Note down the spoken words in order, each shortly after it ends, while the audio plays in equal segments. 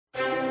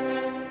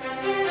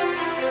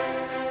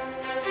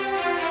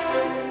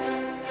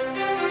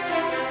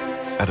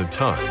At a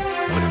time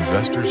when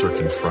investors are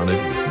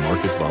confronted with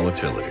market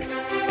volatility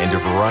and a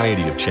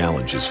variety of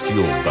challenges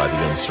fueled by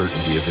the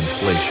uncertainty of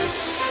inflation,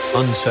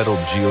 unsettled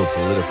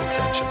geopolitical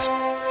tensions,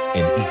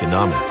 and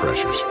economic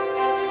pressures,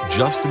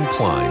 Justin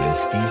Klein and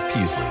Steve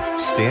Peasley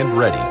stand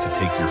ready to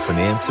take your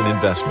finance and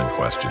investment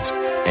questions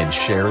and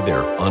share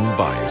their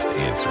unbiased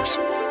answers.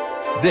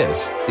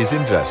 This is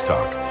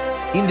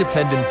InvestTalk,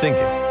 independent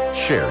thinking,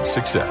 shared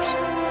success.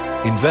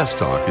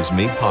 InvestTalk is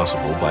made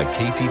possible by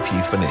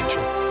KPP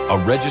Financial, a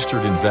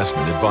registered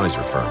investment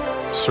advisor firm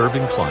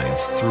serving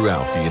clients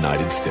throughout the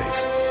United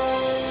States.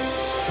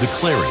 The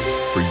clarity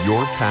for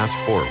your path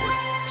forward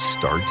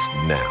starts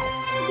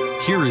now.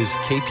 Here is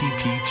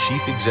KPP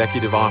Chief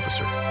Executive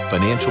Officer,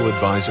 Financial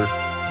Advisor,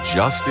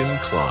 Justin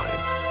Klein.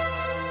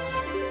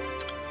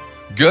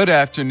 Good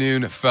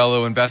afternoon,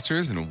 fellow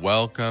investors, and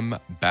welcome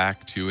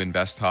back to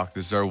InvestTalk.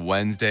 This is our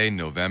Wednesday,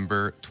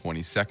 November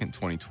 22nd,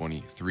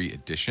 2023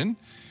 edition.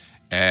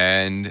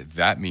 And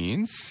that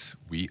means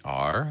we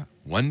are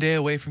one day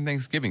away from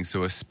Thanksgiving.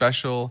 So a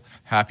special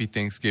happy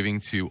Thanksgiving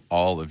to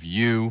all of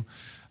you.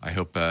 I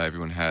hope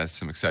everyone has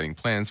some exciting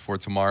plans for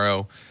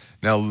tomorrow.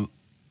 Now,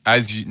 not I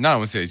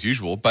want to say as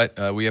usual, but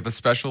we have a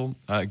special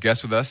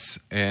guest with us,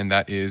 and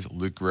that is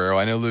Luke Guerrero.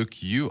 I know,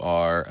 Luke, you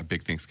are a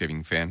big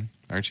Thanksgiving fan,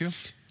 aren't you?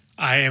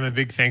 I am a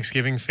big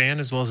Thanksgiving fan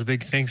as well as a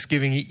big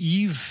Thanksgiving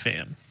Eve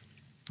fan.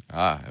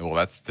 Well,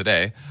 that's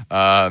today. Is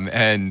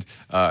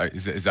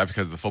that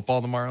because of the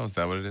football tomorrow? Is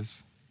that what it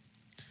is?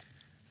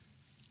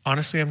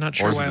 Honestly, I'm not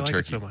sure why I like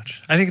it so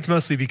much. I think it's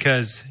mostly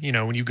because,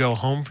 when you go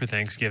home for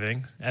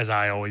Thanksgiving, as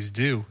I always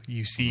do,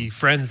 you see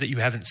friends that you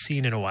haven't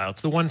seen in a while.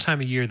 It's the one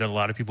time a year that a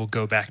lot of people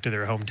go back to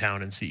their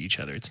hometown and see each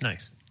other. It's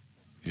nice.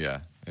 Yeah,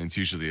 and it's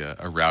usually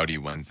a rowdy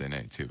Wednesday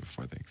night, too,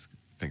 before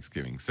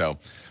Thanksgiving. So,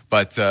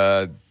 but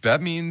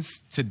that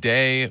means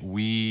today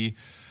we're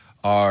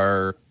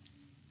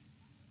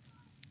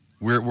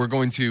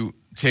going to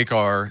take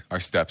our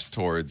steps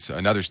towards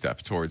another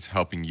step towards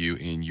helping you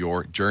in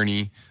your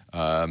journey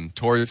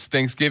towards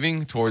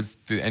Thanksgiving, towards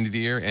the end of the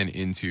year, and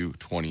into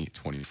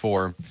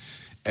 2024.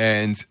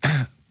 And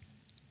I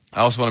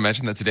also want to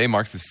mention that today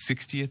marks the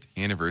 60th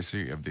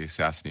anniversary of the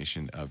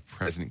assassination of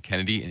President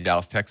Kennedy in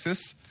Dallas,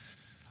 Texas,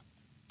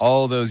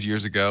 all those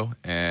years ago.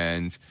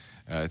 And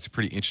it's a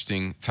pretty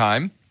interesting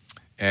time.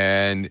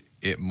 And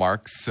it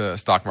marks a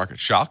stock market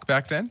shock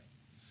back then.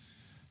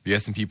 The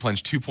S&P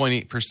plunged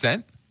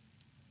 2.8%,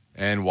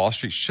 and Wall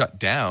Street shut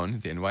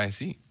down the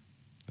NYSE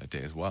that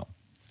day as well.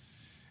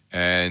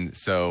 And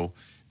so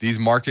these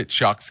market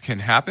shocks can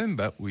happen,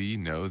 but we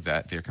know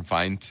that they're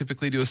confined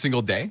typically to a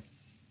single day,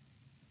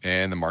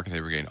 and the market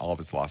had regained all of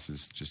its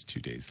losses just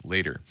 2 days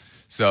later.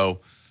 So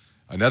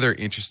another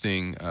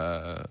interesting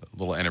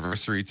little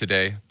anniversary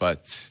today,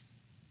 but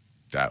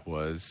that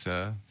was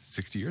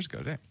 60 years ago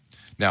today.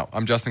 Now,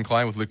 I'm Justin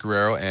Klein with Luke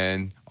Guerrero,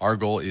 and our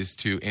goal is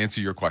to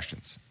answer your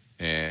questions.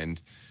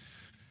 And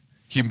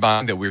keep in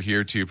mind that we're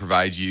here to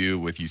provide you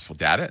with useful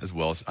data as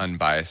well as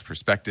unbiased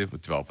perspective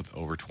developed with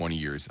over 20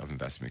 years of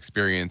investment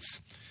experience.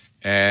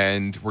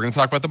 And we're going to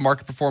talk about the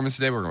market performance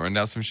today. We're going to run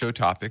down some show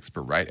topics,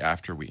 but right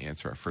after we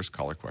answer our first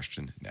caller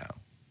question now.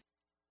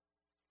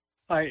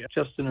 Hi,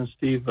 Justin and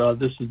Steve.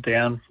 This is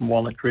Dan from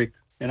Walnut Creek,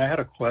 and I had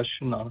a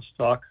question on a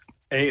stock,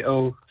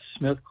 A.O.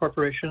 Smith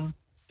Corporation,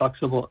 stock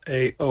symbol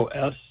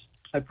AOS.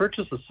 I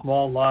purchased a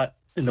small lot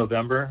in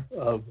November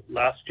of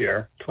last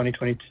year,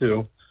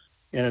 2022,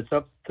 and it's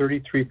up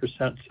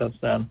 33% since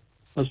then.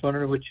 I was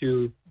wondering what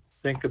you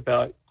think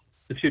about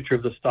the future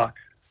of the stock.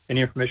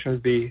 Any information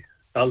would be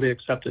loudly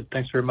accepted.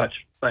 Thanks very much.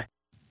 Bye.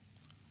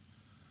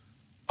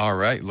 All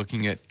right,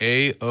 looking at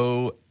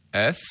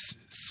AOS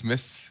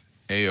Smith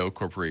AO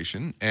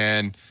Corporation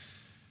A.O.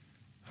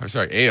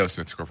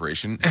 Smith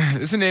Corporation.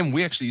 This is a name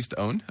we actually used to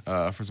own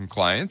for some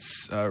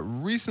clients.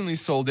 Recently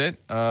sold it.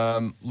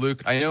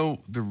 Luke, I know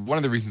one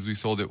of the reasons we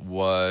sold it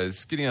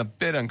was getting a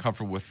bit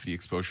uncomfortable with the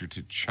exposure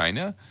to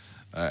China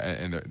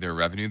and their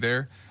revenue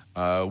there.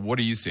 What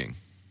are you seeing?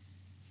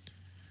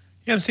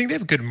 Yeah, I'm seeing they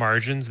have good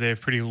margins. They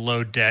have pretty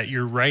low debt.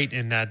 You're right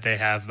in that they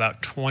have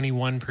about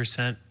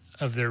 21%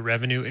 of their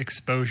revenue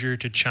exposure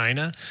to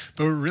China.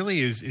 But what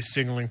really is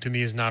signaling to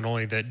me is not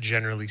only that,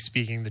 generally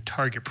speaking, the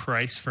target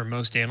price for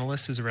most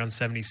analysts is around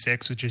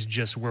 76, which is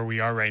just where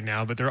we are right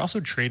now, but they're also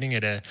trading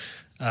at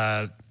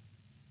a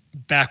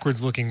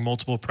backwards-looking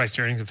multiple price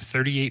to earnings of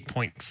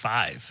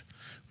 38.5,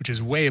 which is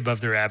way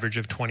above their average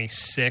of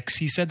 26.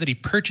 He said that he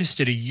purchased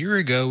it a year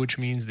ago, which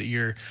means that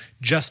you're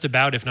just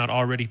about, if not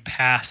already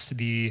past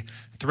the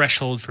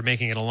threshold for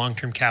making it a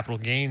long-term capital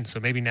gain. So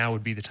maybe now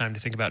would be the time to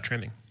think about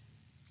trimming.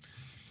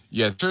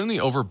 Yeah, certainly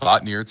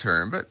overbought near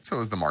term, but so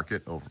is the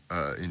market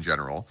in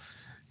general.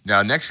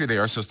 Now, next year they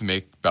are supposed to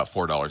make about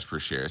 $4 per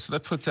share. So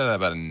that puts it at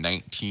about a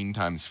 19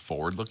 times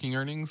forward-looking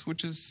earnings,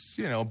 which is,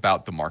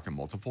 about the market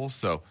multiple.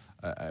 So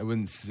I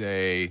wouldn't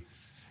say,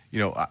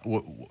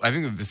 I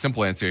think the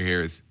simple answer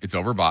here is it's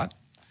overbought.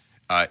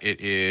 It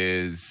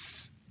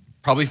is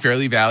probably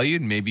fairly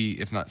valued,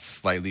 maybe if not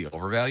slightly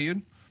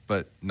overvalued,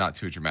 but not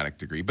to a dramatic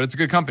degree. But it's a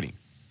good company,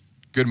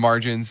 good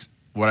margins.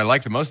 What I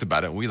like the most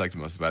about it, we like the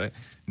most about it,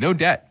 no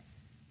debt.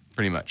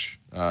 pretty much.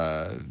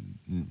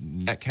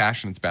 Net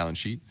cash on its balance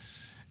sheet,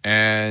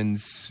 and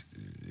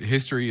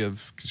history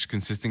of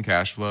consistent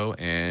cash flow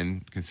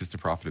and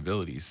consistent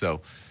profitability.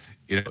 So,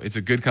 it's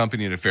a good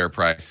company at a fair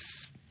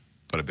price,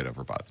 but a bit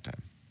overbought at the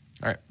time.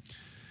 All right.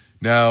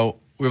 Now,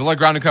 we have a lot of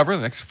ground to cover in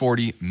the next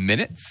 40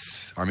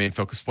 minutes. Our main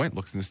focus point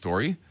looks in the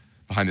story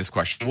behind this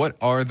question. What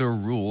are the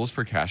rules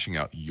for cashing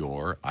out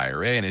your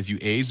IRA? And as you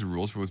age, the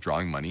rules for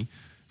withdrawing money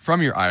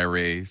from your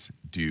IRAs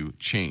do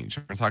change.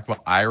 We're going to talk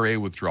about IRA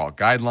withdrawal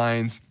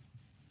guidelines,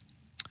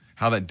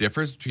 how that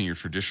differs between your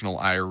traditional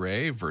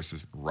IRA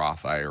versus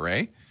Roth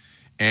IRA,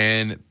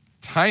 and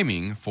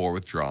timing for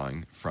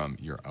withdrawing from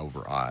your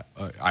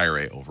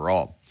IRA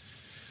overall.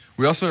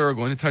 We also are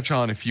going to touch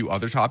on a few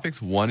other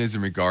topics. One is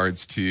in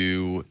regards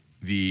to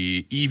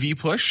the EV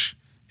push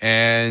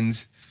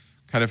and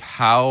kind of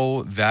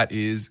how that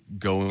is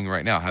going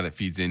right now, how that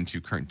feeds into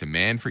current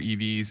demand for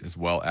EVs, as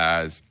well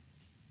as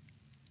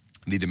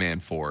the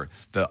demand for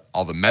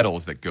all the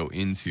metals that go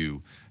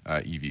into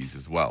EVs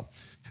as well.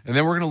 And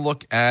then we're going to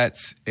look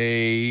at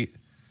a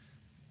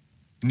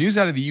news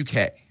out of the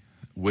UK,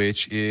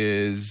 which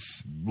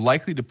is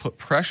likely to put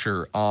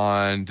pressure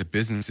on the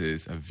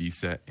businesses of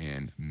Visa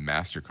and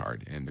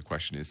MasterCard. And the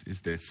question is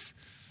this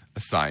a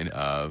sign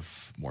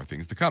of more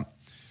things to come?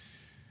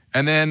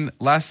 And then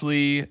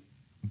lastly,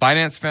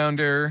 Binance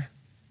founder,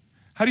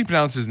 how do you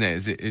pronounce his name?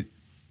 Is it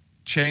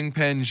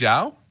Changpeng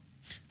Zhao?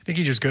 I think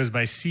he just goes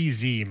by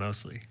CZ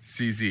mostly.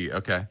 CZ,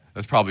 okay.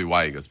 That's probably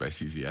why he goes by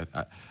CZ.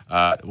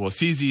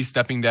 CZ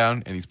stepping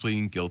down, and he's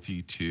pleading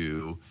guilty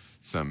to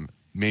some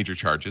major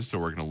charges, so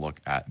we're going to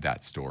look at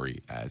that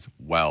story as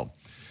well.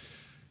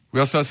 We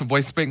also have some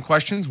voice bank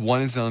questions.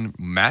 One is on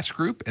Match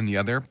Group and the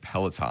other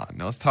Peloton.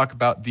 Now let's talk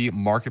about the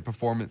market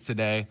performance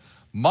today.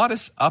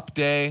 Modest up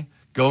day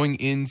going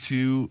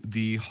into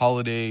the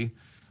holiday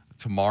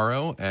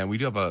tomorrow, and we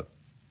do have a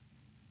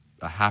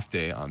half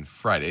day on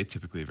Friday,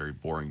 typically a very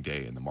boring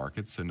day in the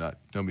market, so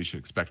nobody should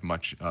expect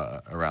much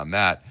around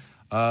that.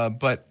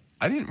 But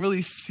I didn't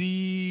really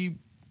see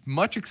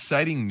much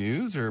exciting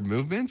news or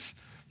movements.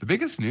 The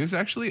biggest news,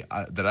 actually,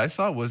 that I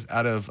saw was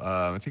out of,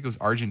 I think it was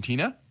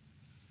Argentina.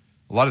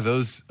 A lot of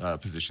those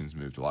positions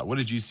moved a lot. What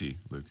did you see,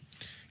 Luke?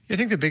 I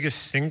think the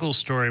biggest single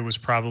story was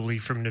probably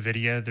from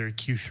NVIDIA. Their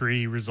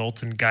Q3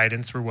 results and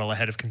guidance were well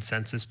ahead of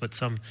consensus, but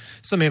some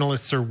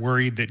analysts are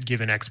worried that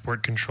given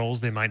export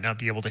controls, they might not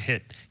be able to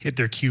hit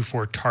their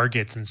Q4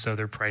 targets, and so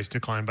their price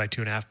declined by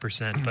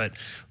 2.5%. But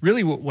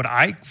really what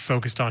I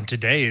focused on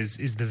today is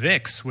the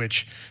VIX,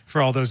 which,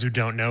 for all those who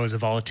don't know, is a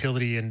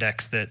volatility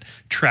index that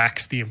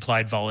tracks the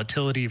implied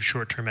volatility of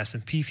short-term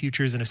S&P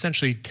futures and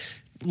essentially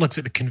looks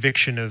at the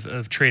conviction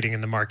of trading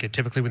in the market.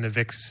 Typically, when the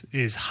VIX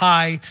is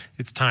high,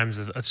 it's times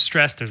of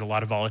stress. There's a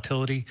lot of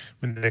volatility.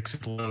 When the VIX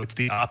is low, it's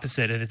the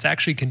opposite. And it's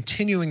actually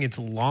continuing its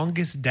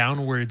longest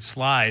downward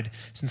slide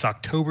since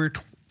October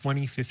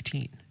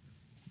 2015.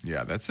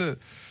 Yeah, that's a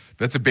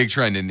big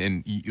trend.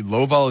 And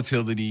low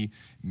volatility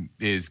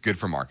is good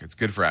for markets,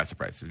 good for asset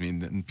prices. I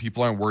mean,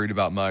 people aren't worried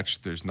about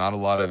much. There's not a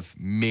lot of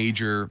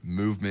major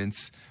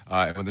movements.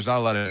 When there's not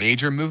a lot of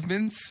major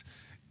movements,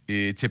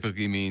 it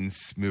typically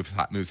means moves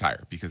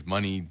higher because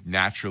money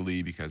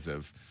naturally, because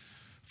of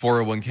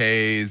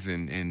 401ks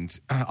and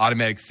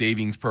automatic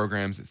savings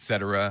programs, et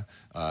cetera,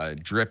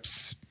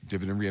 DRIPs,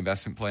 dividend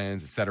reinvestment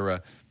plans, et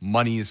cetera,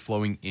 money is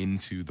flowing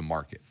into the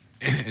market.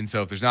 And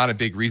so if there's not a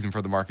big reason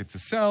for the market to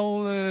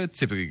sell, it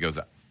typically goes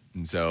up.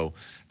 And so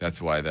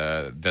that's why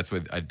a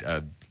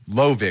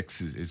low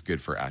VIX is good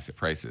for asset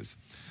prices.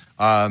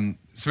 Some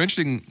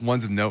interesting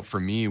ones of note for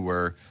me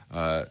were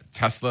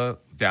Tesla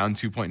down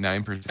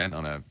 2.9%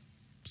 on a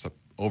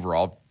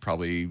overall,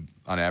 probably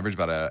on average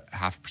about a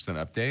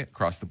 0.5% update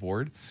across the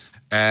board.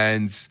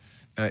 And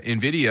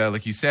NVIDIA,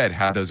 like you said,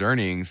 had those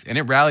earnings, and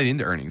it rallied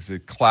into earnings. The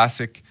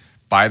classic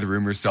buy the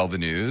rumors, sell the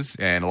news.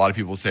 And a lot of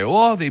people say,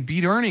 oh, they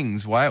beat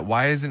earnings.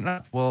 Why isn't it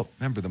up? Well,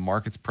 remember, the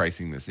market's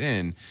pricing this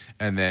in,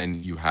 and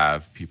then you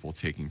have people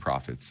taking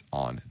profits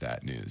on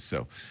that news.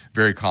 So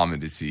very common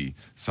to see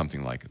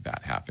something like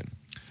that happen.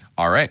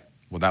 All right.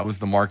 Well, that was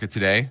the market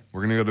today.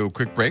 We're going to go to a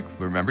quick break.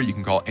 Remember, you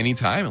can call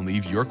anytime and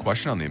leave your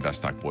question on the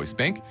InvestTalk voice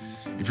bank.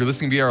 If you're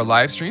listening via our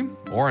live stream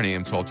or on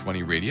AM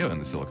 1220 radio in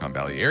the Silicon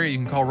Valley area, you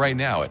can call right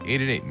now at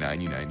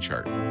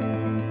 888-999-CHART.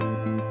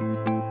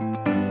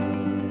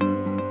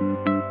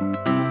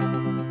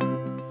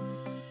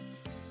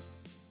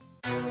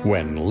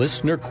 When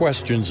listener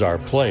questions are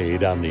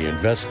played on the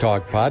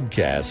InvestTalk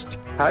podcast,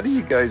 how do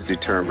you guys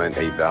determine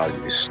a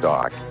value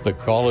stock? The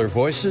caller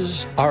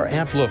voices are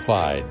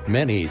amplified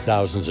many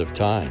thousands of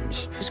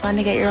times. Just wanted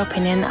to get your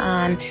opinion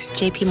on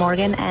JP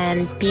Morgan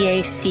and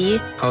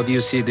BAC. How do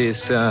you see this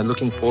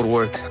looking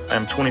forward?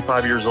 I'm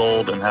 25 years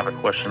old and have a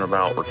question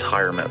about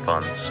retirement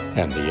funds.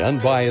 And the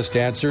unbiased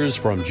answers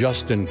from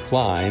Justin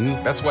Klein.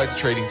 That's why it's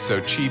trading so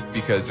cheap,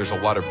 because there's a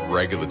lot of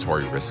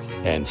regulatory risk.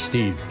 And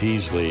Steve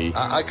Peasley.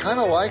 I kind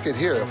of like it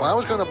here. If I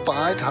was going to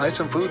buy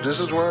Tyson Foods, this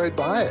is where I'd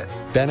buy it.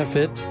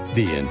 benefit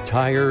the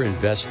entire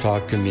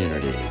InvestTalk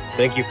community.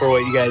 Thank you for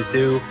what you guys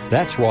do.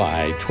 That's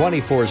why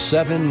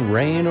 24/7,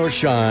 rain or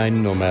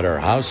shine, no matter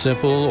how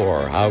simple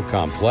or how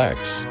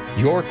complex,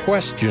 your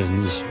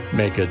questions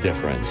make a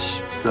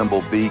difference.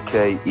 Symbol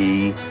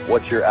BKE.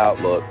 What's your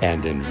outlook?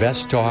 And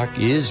InvestTalk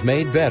is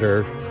made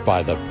better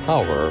by the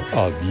power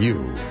of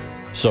you.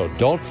 So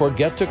don't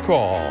forget to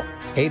call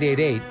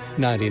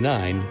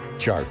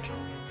 888-99-CHART.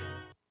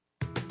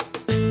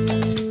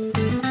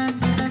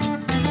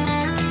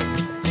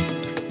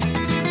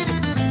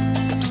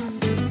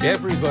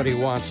 Everybody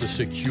wants a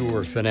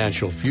secure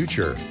financial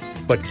future,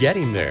 but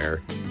getting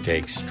there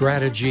takes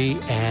strategy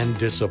and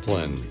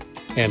discipline.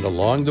 And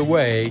along the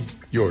way,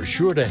 you're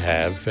sure to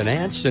have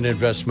finance and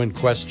investment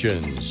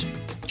questions.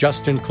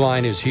 Justin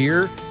Klein is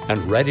here and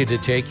ready to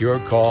take your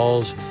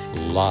calls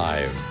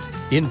live.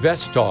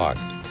 InvestTalk,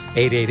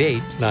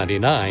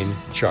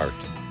 888-99-CHART.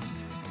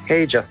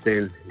 Hey,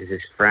 Justin. This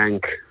is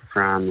Frank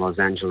from Los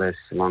Angeles,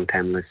 a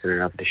longtime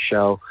listener of the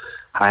show.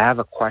 I have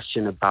a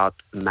question about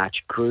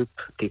Match Group,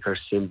 ticker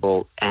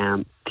symbol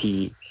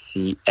MTCH.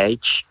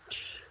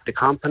 The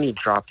company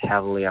dropped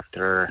heavily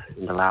after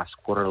in the last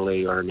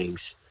quarterly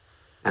earnings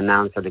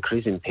announced a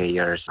decrease in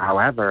payers.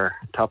 However,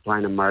 top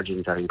line and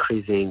margins are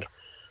increasing,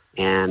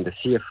 and the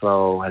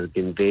CFO has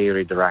been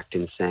very direct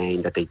in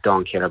saying that they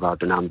don't care about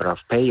the number of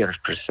payers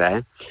per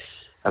se,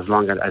 as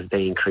long as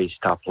they increase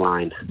top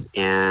line.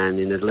 And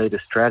in the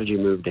latest strategy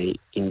move, they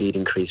indeed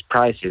increased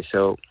prices.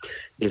 So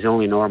it's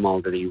only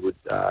normal that you would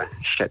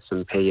shed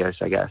some payers,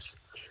 I guess.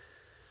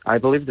 I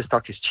believe the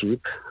stock is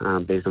cheap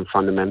based on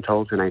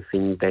fundamentals, and I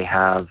think they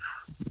have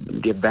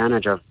the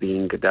advantage of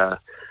being the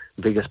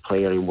biggest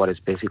player in what is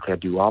basically a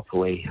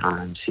duopoly,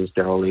 since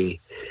their only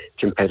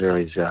competitor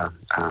is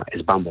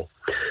Bumble.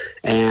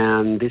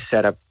 And this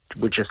setup,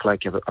 would just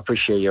like to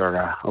appreciate your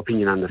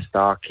opinion on the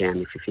stock,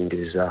 and if you think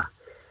this is a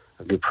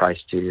good price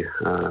to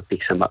pick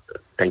some up.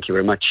 Thank you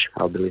very much.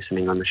 I'll be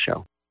listening on the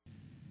show.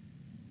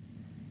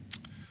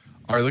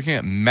 Are looking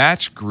at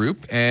Match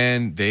Group,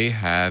 and they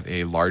have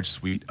a large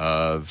suite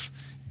of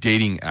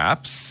dating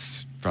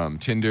apps from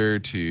Tinder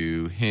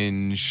to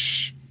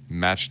Hinge,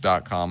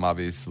 Match.com,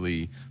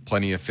 obviously,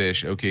 Plenty of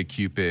Fish,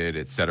 OkCupid,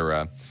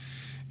 etc.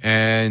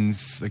 And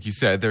like you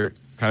said, they're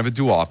kind of a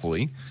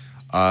duopoly.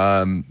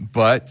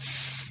 But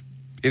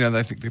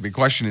I think the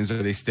question is,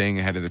 are they staying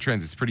ahead of the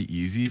trends? It's pretty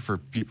easy for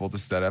people to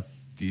set up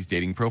these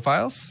dating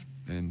profiles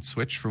and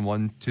switch from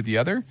one to the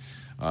other,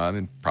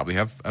 and probably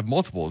have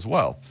multiple as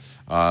well.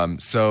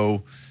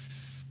 So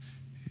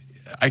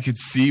I could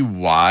see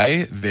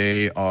why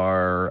they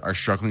are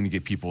struggling to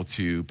get people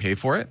to pay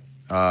for it.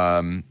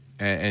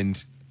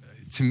 And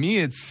to me,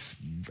 I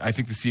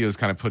think the CEO is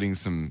kind of putting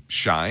some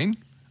shine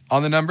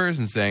on the numbers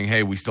and saying,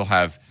 hey, we still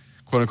have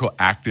quote unquote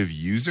active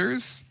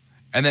users.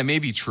 And that may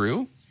be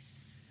true,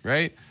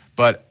 right?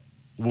 But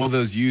will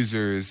those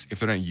users, if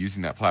they're not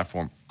using that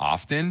platform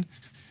often,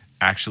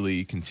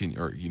 actually continue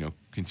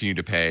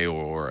to pay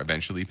or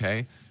eventually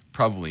pay?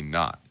 Probably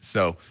not.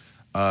 So,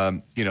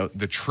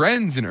 the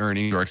trends in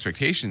earnings or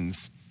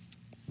expectations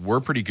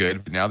were pretty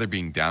good, but now they're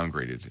being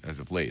downgraded as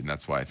of late, and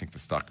that's why I think the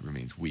stock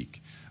remains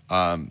weak.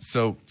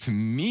 So to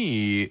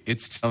me,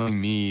 it's telling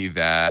me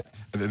that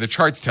the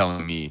chart's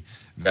telling me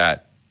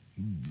that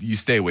you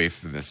stay away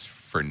from this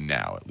for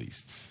now, at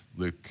least.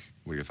 Luke,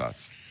 what are your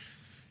thoughts?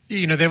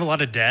 They have a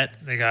lot of debt.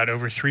 They got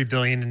over $3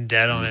 billion in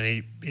debt on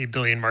an $8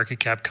 billion market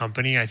cap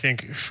company. I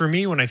think for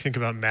me, when I think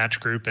about Match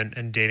Group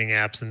and dating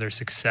apps and their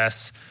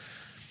success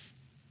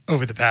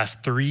over the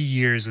past 3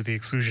 years with the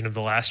exclusion of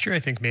the last year, I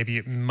think maybe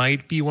it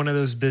might be one of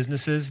those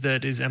businesses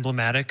that is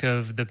emblematic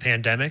of the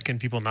pandemic and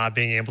people not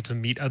being able to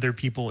meet other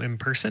people in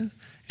person.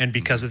 And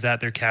because of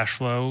that, their cash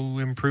flow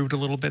improved a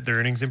little bit, their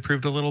earnings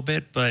improved a little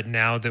bit. But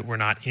now that we're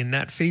not in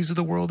that phase of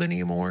the world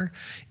anymore,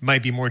 it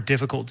might be more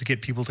difficult to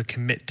get people to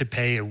commit to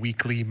pay a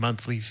weekly,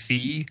 monthly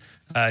fee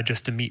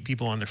just to meet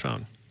people on their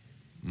phone.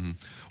 Mm-hmm.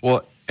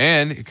 Well,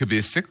 and it could be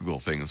a cyclical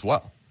thing as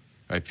well.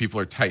 Right? People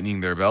are tightening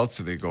their belts,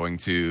 so they're going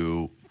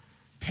to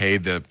pay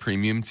the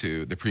premium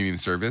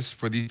service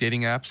for these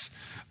dating apps.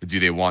 Do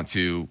they want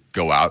to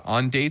go out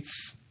on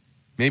dates?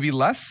 Maybe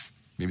less.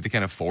 Maybe they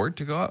can't afford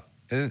to go out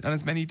on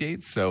as many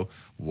dates. So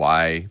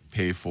why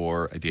pay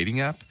for a dating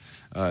app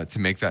to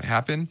make that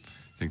happen?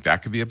 I think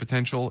that could be a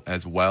potential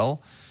as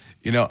well.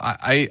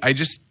 I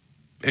just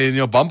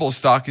Bumble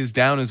stock is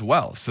down as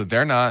well, so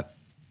they're not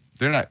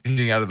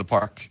hitting out of the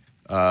park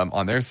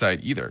on their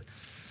side either.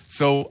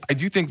 So I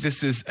do think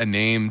this is a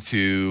name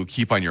to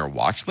keep on your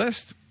watch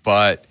list,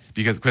 but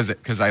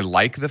because I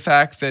like the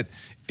fact that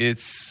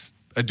it's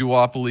a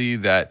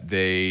duopoly, that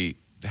they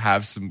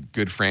have some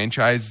good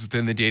franchises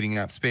within the dating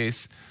app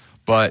space,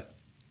 but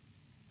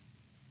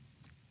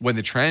when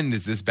the trend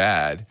is this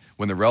bad,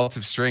 when the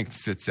relative strength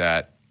sits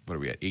at, what are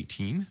we at,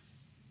 16,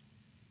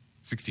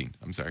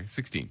 I'm sorry,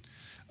 16.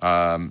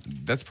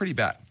 That's pretty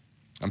bad.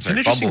 It's an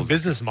interesting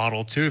business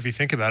model, too, if you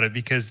think about it,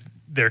 because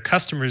their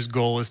customer's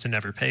goal is to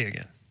never pay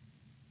again.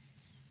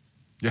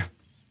 Yeah.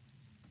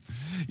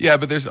 Yeah,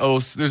 but there's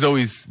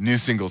always new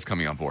singles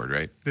coming on board,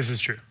 right? This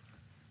is true.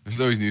 There's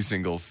always new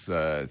singles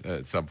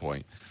at some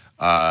point.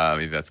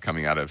 Maybe that's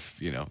coming out of,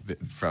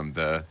 from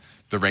the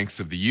ranks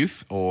of the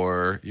youth,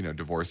 or,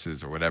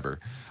 divorces or whatever.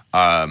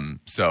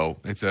 So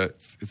it's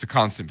a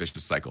constant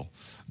vicious cycle.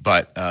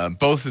 But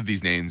both of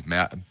these names,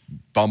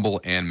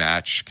 Bumble and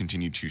Match,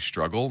 continue to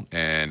struggle,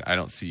 and I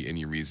don't see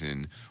any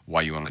reason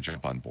why you want to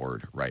jump on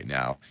board right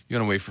now. You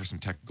want to wait for some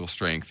technical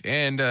strength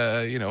and,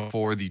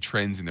 for the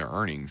trends in their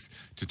earnings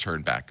to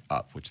turn back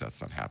up, which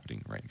that's not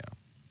happening right now.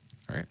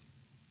 All right.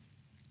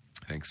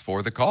 Thanks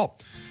for the call.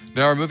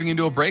 Now we're moving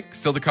into a break.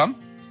 Still to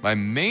come, my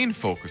main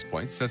focus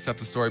point sets up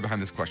the story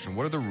behind this question.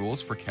 What are the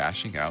rules for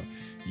cashing out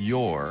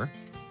your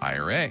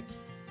IRA?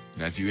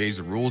 And as you age,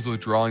 the rules of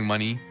withdrawing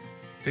money,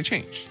 they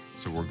change.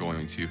 So we're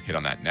going to hit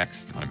on that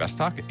next on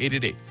InvestTalk at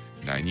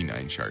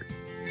 888-99-CHART.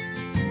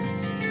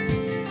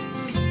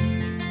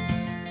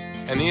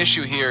 And the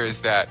issue here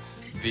is that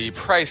the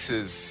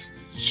prices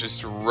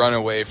just run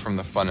away from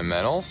the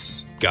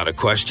fundamentals. Got a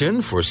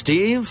question for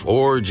Steve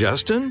or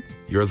Justin?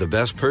 You're the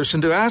best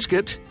person to ask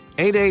it.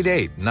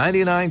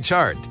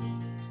 888-99-CHART.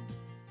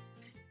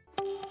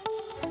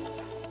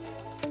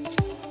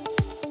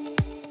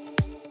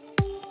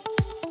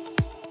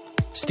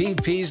 Steve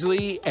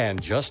Peasley and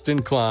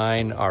Justin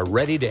Klein are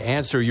ready to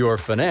answer your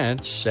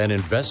finance and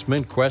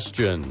investment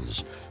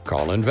questions.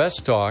 Call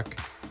InvestTalk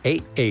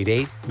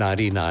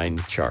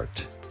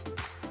 888-99-CHART.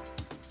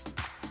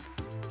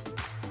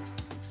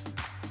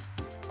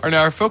 All right,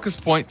 now our focus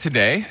point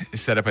today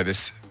is set up by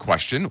this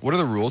question. What are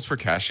the rules for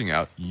cashing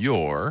out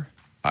your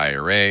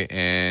IRA?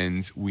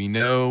 And we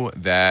know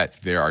that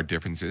there are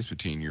differences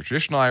between your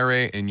traditional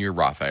IRA and your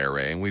Roth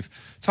IRA. And we've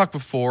talked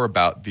before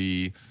about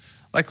the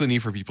likely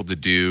need for people to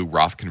do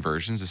Roth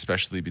conversions,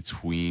 especially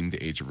between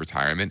the age of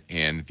retirement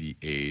and the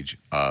age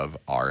of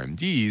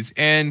RMDs.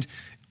 And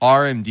the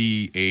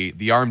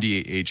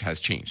RMD age has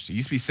changed. It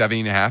used to be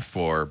 70.5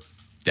 for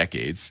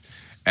decades,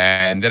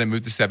 and then it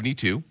moved to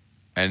 72,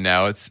 and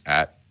now it's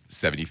at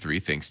 73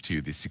 thanks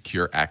to the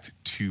Secure Act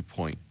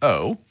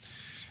 2.0.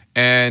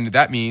 And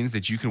that means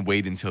that you can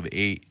wait until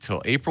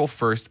till April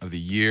 1st of the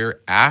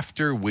year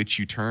after which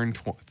you turn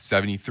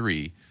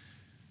 73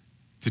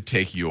 to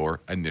take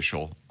your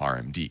initial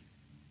RMD.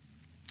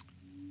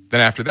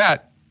 Then after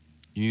that,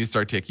 you need to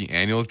start taking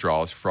annual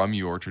withdrawals from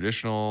your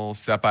traditional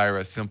SEP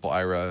IRA, simple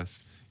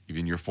IRAs,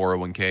 even your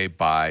 401k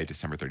by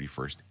December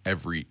 31st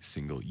every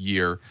single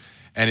year.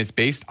 And it's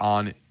based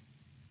on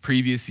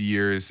previous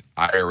year's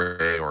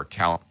IRA or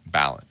account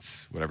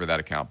balance, whatever that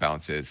account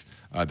balance is,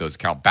 those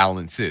account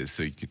balances.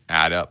 So you can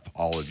add up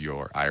all of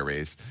your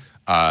IRAs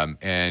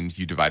and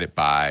you divide it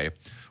by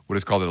what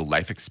is called a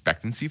life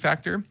expectancy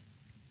factor.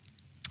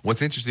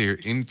 What's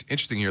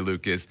interesting here,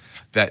 Luke, is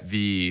that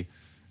the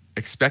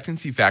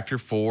expectancy factor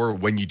for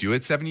when you do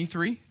it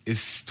 73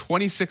 is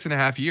 26 and a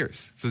half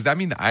years. So does that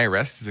mean the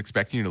IRS is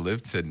expecting you to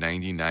live to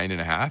 99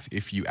 and a half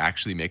if you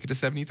actually make it to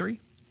 73?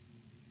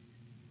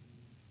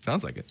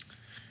 Sounds like it.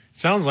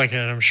 Sounds like it.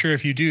 And I'm sure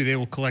if you do, they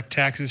will collect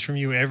taxes from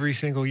you every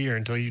single year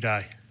until you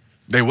die.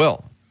 They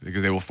will,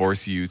 because they will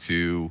force you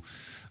to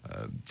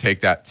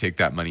take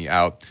that money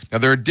out. Now,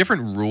 there are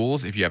different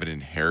rules if you have an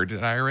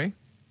inherited IRA.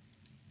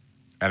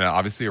 And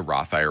obviously a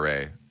Roth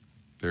IRA,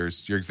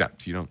 you're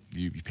exempt. You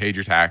paid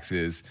your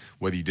taxes,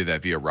 whether you did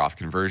that via Roth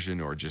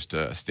conversion or just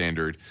a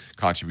standard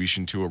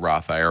contribution to a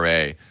Roth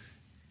IRA.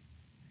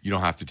 You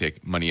don't have to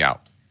take money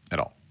out at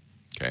all,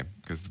 okay?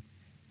 Because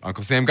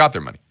Uncle Sam got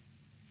their money.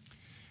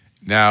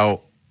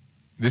 Now,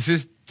 this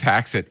is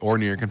taxed at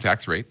ordinary income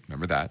tax rate.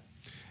 Remember that.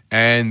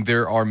 And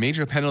there are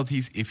major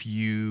penalties if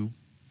you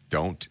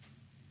don't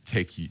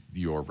take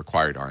your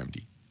required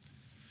RMD.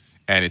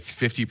 And it's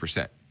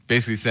 50%.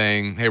 Basically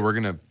saying, hey, we're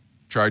going to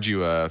charge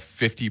you a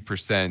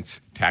 50%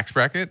 tax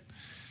bracket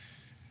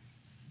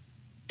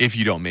if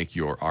you don't make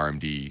your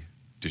RMD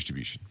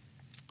distribution.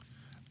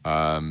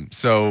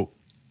 So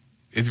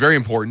it's very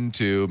important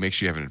to make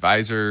sure you have an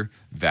advisor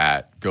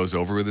that goes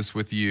over this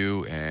with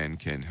you and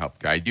can help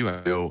guide you.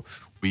 I know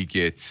we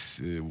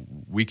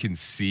can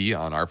see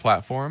on our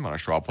platform, on our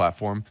Schwab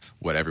platform,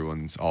 what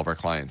all of our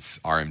clients'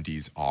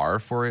 RMDs are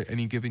for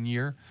any given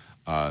year.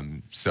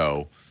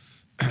 So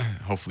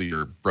hopefully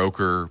your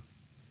broker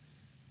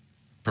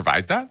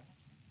provides that.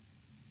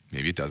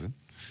 Maybe it doesn't.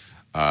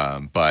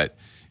 But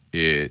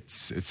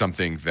it's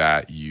something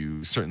that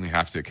you certainly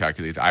have to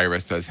calculate. The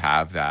IRS does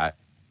have that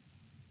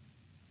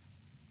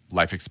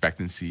life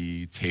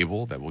expectancy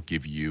table that will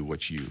give you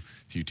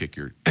you take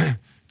your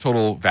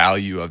total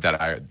value of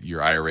that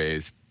your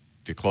IRAs,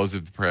 the close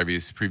of the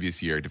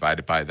previous year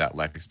divided by that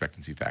life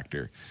expectancy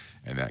factor,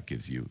 and that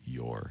gives you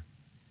your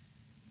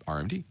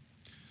RMD.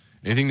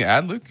 Anything to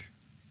add, Luke?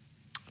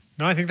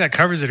 No, I think that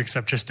covers it,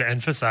 except just to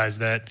emphasize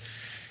that,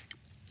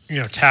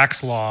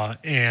 tax law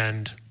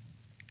and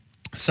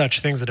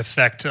such things that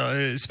affect,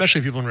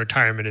 especially people in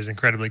retirement, is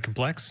incredibly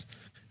complex.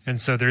 And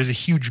so there is a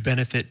huge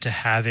benefit to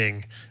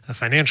having a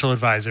financial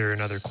advisor,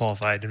 another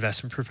qualified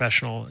investment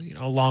professional,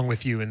 along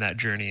with you in that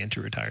journey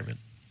into retirement.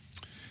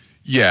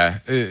 Yeah,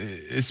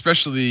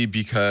 especially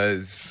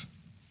because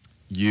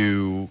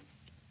you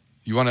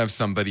want to have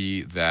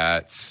somebody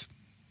that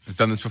has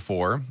done this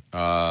before,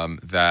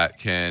 that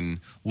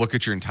can look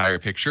at your entire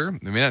picture.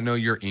 They may not know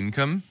your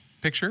income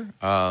picture,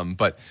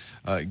 but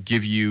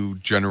give you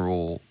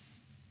general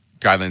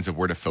guidelines of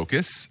where to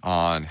focus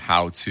on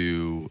how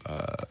to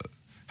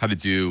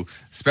do.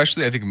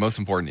 Especially, I think most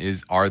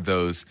important are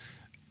those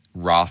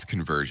Roth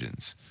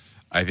conversions.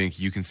 I think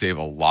you can save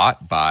a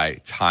lot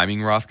by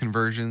timing Roth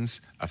conversions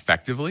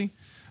effectively,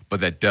 but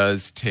that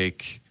does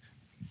take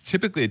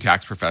typically a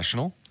tax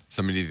professional,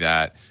 somebody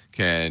that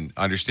can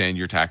understand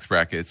your tax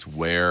brackets,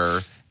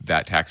 where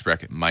that tax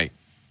bracket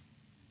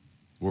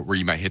where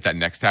you might hit that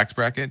next tax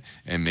bracket,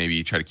 and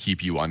maybe try to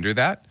keep you under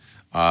that.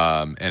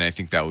 And I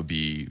think that would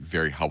be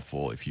very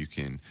helpful if you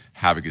can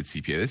have a good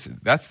CPA.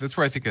 That's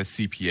where I think a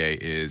CPA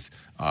is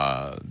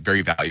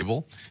very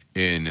valuable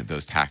in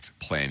those tax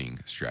planning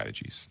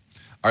strategies.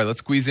 All right, let's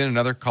squeeze in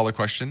another caller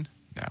question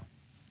now.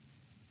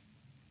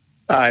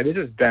 Hi, this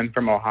is Ben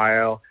from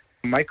Ohio.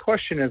 My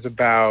question is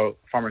about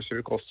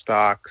pharmaceutical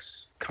stocks,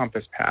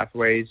 Compass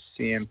Pathways,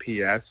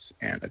 CMPS,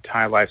 and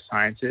Atai Life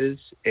Sciences,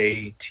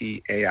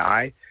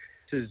 ATAI.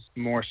 This is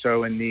more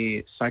so in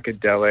the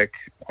psychedelic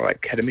or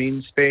like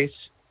ketamine space.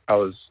 I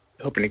was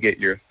hoping to get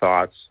your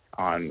thoughts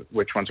on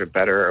which ones are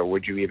better, or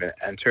would you even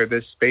enter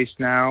this space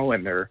now?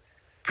 And they're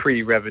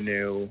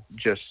pre-revenue,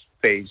 just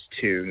phase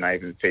 2, not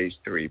even phase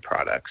 3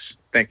 products.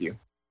 Thank you.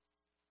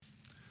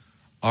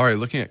 All right,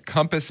 looking at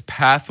Compass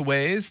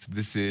Pathways,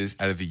 this is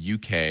out of the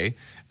UK,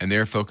 and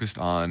they're focused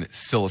on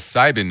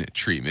psilocybin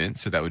treatment.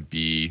 So that would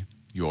be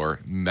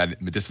your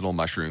medicinal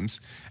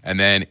mushrooms. And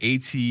then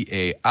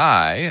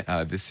ATAI,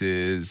 where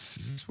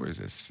is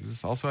this? Is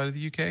this also out of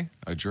the UK?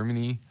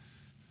 Germany?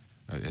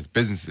 It has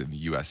businesses in the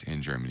US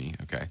and Germany.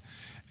 Okay.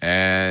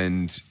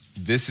 And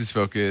this is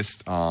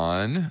focused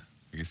on,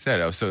 like I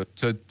said, so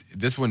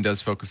this one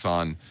does focus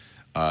on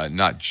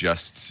not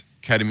just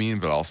ketamine,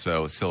 but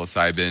also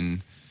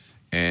psilocybin,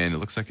 and it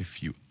looks like a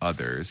few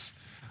others.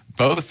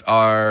 Both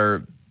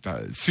are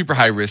super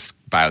high risk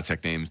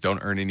biotech names, don't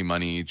earn any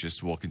money,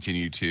 just will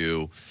continue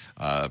to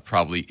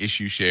probably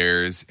issue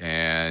shares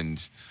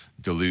and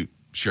dilute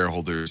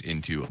shareholders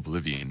into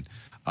oblivion.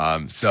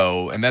 And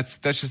that's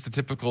just the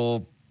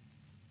typical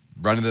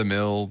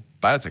run-of-the-mill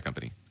biotech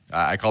company.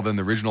 I call them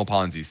the original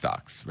Ponzi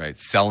stocks, right?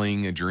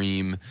 Selling a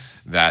dream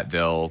that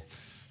they'll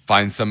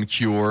find some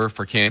cure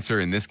for cancer.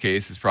 In this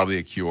case, it's probably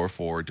a cure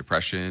for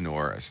depression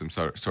or some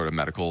sort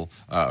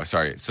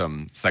of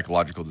some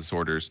psychological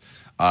disorders.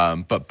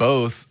 But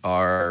both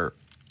are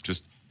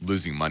just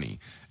losing money,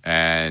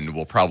 and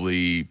will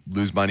probably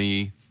lose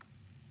money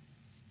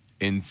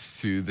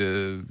into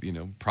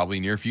the probably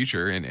near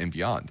future and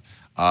beyond.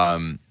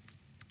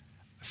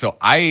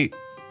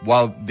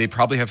 While they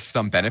probably have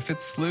some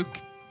benefits, Luke,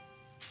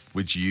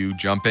 would you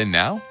jump in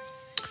now?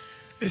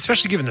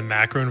 Especially given the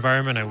macro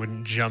environment, I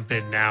wouldn't jump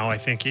in now. I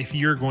think if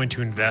you're going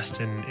to invest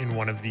in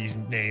one of these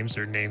names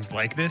or names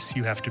like this,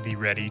 you have to be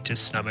ready to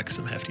stomach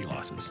some hefty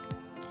losses.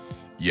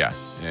 Yeah,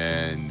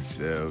 and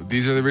so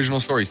these are the original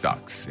story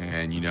stocks,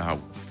 and you know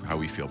how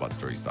we feel about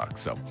story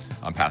stocks, so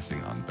I'm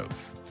passing on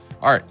both.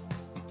 All right,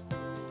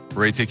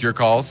 we're ready to take your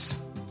calls.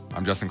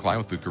 I'm Justin Klein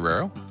with Luke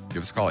Guerrero.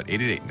 Give us a call at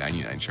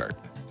 888-99-CHART.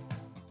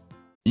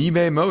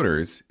 eBay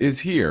Motors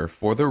is here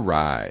for the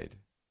ride.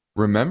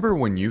 Remember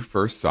when you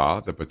first saw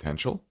the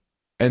potential?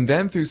 And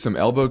then through some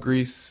elbow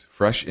grease,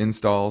 fresh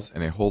installs,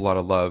 and a whole lot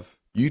of love,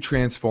 you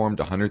transformed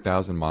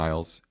 100,000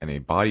 miles and a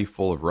body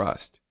full of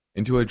rust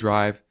into a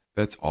drive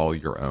that's all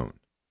your own.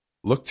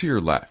 Look to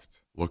your left.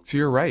 Look to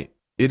your right.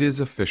 It is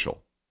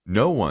official.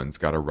 No one's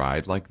got a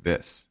ride like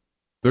this.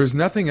 There's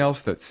nothing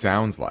else that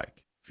sounds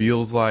like,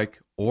 feels like,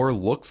 or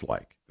looks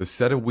like the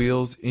set of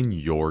wheels in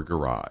your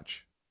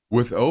garage.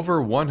 With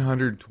over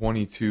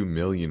 122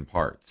 million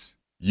parts,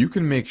 you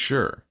can make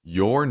sure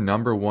your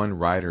number one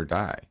ride or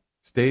die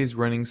stays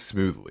running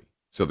smoothly,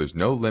 so there's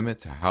no limit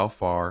to how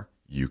far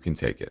you can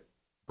take it.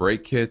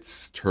 Brake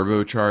kits,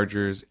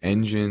 turbochargers,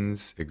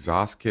 engines,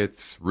 exhaust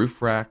kits,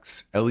 roof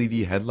racks, LED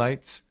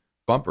headlights,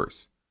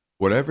 bumpers,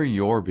 whatever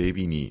your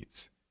baby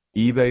needs,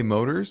 eBay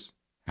Motors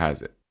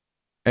has it.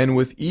 And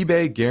with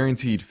eBay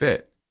Guaranteed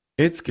Fit,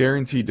 it's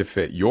guaranteed to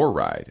fit your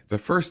ride the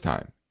first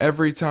time,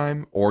 every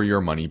time, or your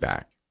money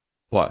back.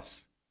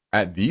 Plus,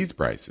 at these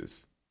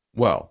prices,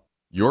 well,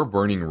 you're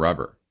burning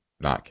rubber,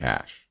 not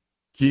cash.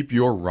 Keep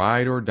your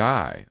ride or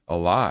die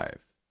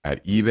alive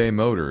at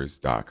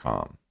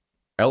ebaymotors.com.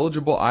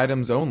 Eligible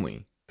items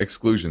only.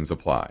 Exclusions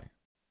apply.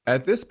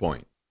 At this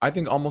point, I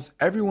think almost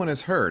everyone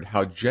has heard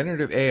how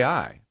generative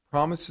AI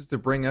promises to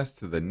bring us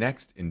to the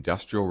next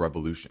industrial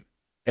revolution.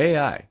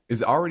 AI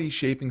is already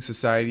shaping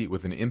society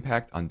with an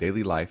impact on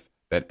daily life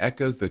that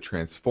echoes the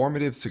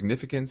transformative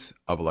significance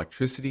of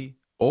electricity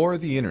or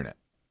the internet.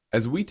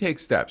 As we take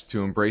steps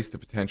to embrace the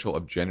potential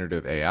of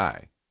generative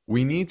AI,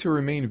 we need to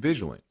remain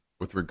vigilant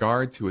with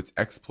regard to its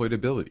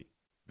exploitability.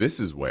 This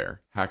is where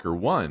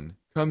HackerOne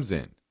comes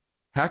in.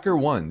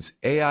 HackerOne's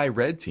AI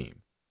Red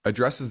Team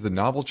addresses the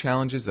novel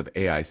challenges of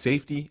AI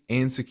safety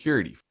and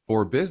security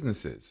for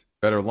businesses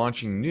that are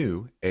launching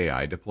new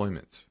AI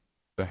deployments.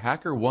 The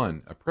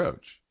HackerOne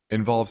approach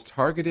involves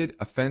targeted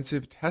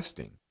offensive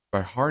testing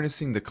by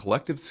harnessing the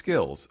collective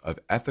skills of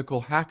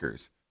ethical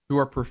hackers who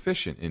are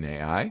proficient in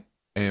AI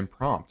and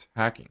prompt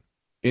hacking.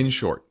 In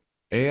short,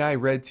 AI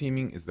red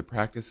teaming is the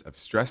practice of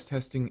stress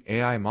testing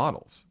AI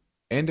models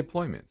and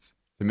deployments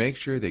to make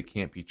sure they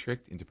can't be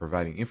tricked into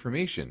providing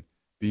information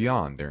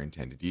beyond their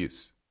intended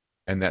use,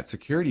 and that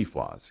security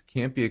flaws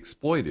can't be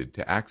exploited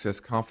to access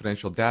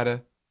confidential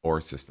data or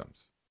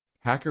systems.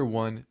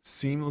 HackerOne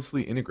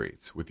seamlessly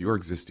integrates with your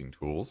existing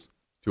tools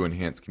to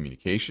enhance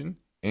communication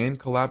and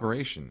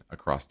collaboration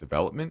across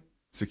development,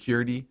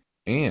 security,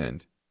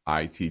 and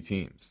IT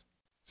teams.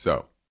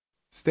 So,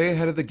 stay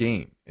ahead of the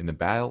game in the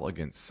battle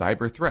against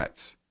cyber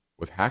threats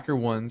with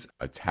HackerOne's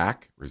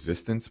attack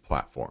resistance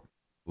platform.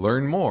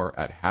 Learn more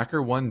at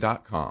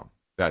hackerone.com.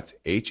 That's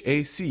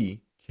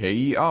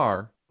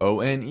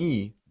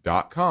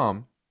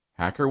HackerOne.com,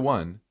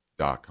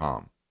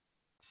 hackerone.com.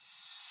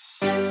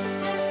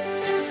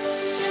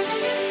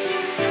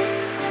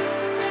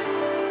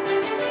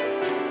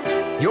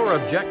 Your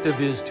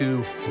objective is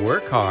to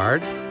work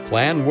hard,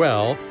 plan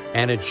well,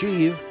 and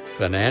achieve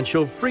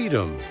financial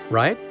freedom,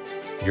 right?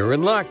 You're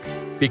in luck,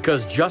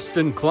 because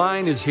Justin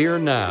Klein is here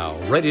now,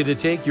 ready to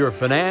take your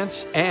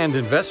finance and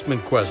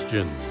investment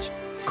questions.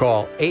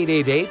 Call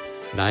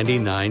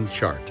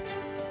 888-99-CHART.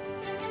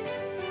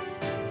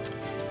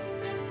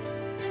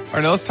 All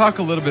right, now let's talk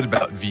a little bit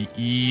about the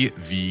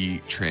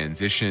EV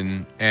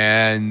transition.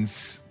 And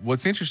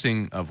what's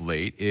interesting of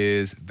late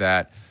is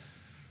that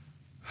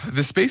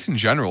the space in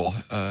general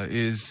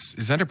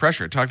is under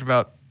pressure. I talked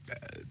about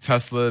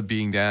Tesla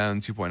being down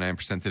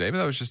 2.9% today, but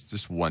that was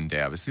just one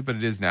day, obviously. But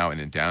it is now in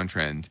a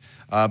downtrend.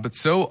 But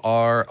so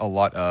are a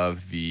lot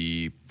of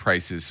the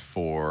prices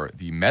for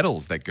the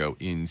metals that go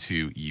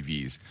into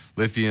EVs.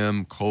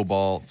 Lithium,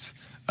 cobalt,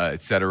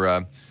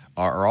 etc.,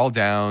 are all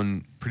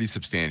down pretty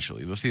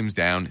substantially. Lithium's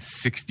down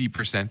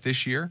 60%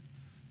 this year.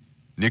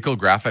 Nickel,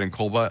 graphite, and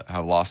cobalt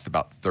have lost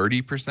about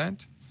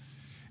 30%.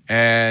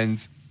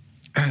 And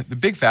the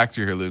big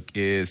factor here, Luke,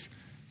 is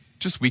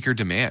just weaker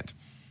demand.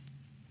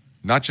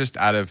 Not just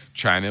out of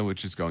China,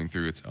 which is going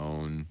through its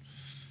own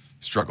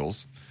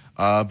struggles,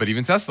 but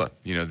even Tesla.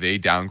 They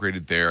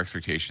downgraded their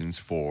expectations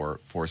for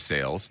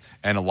sales.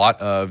 And a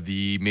lot of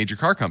the major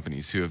car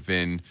companies who have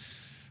been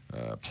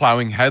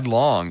plowing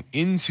headlong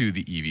into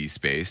the EV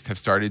space have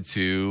started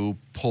to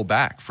pull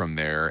back from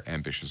their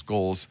ambitious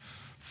goals.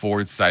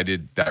 Ford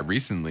cited that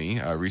recently,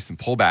 a recent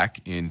pullback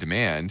in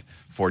demand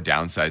for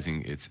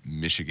downsizing its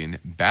Michigan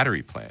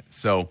battery plant.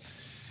 So,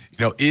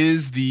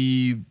 is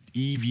the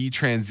EV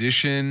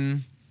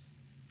transition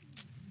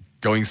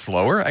going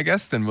slower, I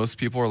guess, than most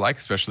people are like,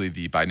 especially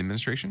the Biden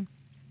administration?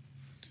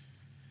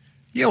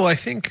 Yeah, well, I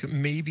think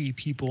maybe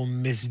people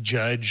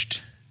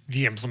misjudged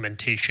the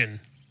implementation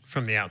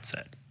from the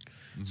outset.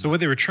 Mm-hmm. So what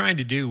they were trying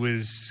to do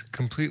was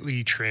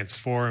completely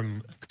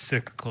transform a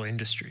cyclical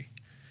industry.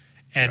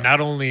 And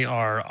not only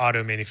are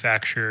auto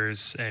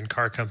manufacturers and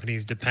car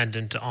companies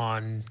dependent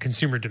on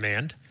consumer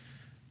demand,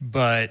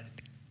 but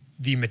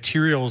the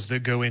materials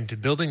that go into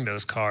building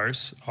those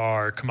cars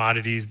are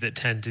commodities that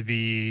tend to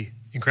be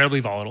incredibly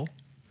volatile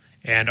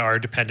and are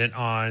dependent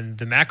on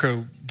the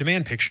macro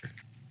demand picture.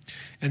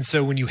 And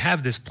so when you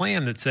have this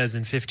plan that says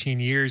in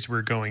 15 years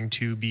we're going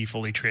to be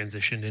fully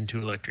transitioned into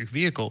electric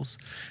vehicles,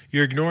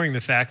 you're ignoring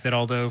the fact that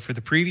although for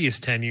the previous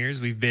 10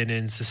 years we've been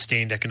in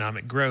sustained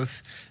economic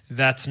growth,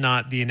 that's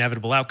not the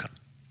inevitable outcome.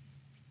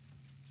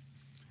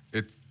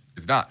 It's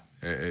not.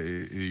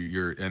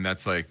 And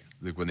that's like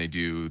when they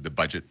do the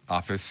budget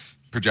office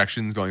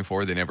projections going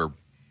forward, they never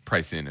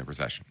price in a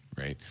recession,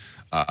 right?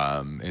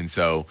 And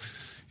so,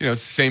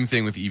 same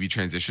thing with EV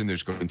transition.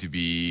 There's going to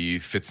be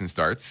fits and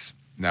starts.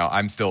 Now,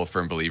 I'm still a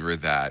firm believer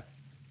that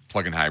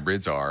plug-in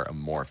hybrids are a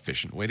more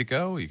efficient way to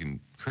go. You can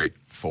create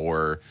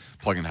 4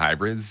 plug-in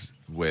hybrids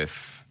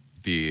with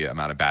the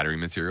amount of battery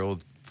material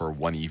for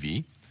one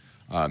EV.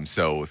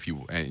 So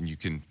you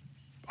can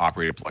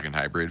operate a plug-in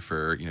hybrid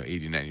for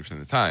 80-90% of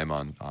the time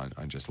on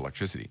just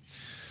electricity.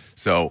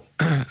 So,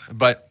 and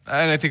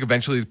I think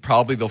eventually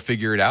probably they'll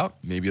figure it out.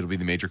 Maybe it'll be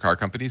the major car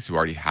companies who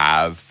already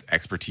have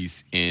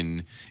expertise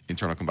in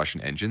internal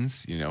combustion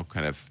engines.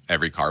 Kind of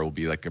every car will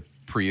be like a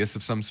Prius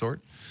of some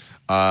sort.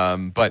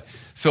 But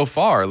so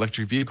far,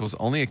 electric vehicles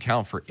only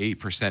account for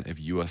 8% of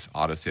U.S.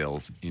 auto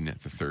sales in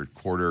the third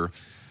quarter.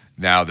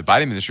 Now, the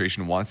Biden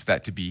administration wants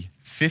that to be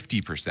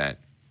 50%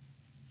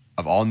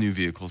 of all new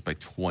vehicles by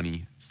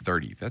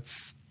 2030.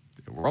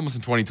 We're almost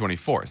in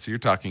 2024, so you're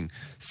talking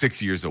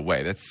 6 years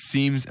away. That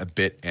seems a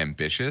bit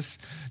ambitious.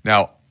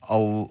 Now, a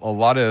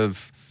lot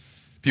of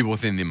people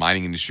within the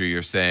mining industry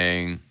are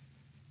saying,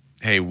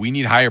 hey, we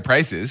need higher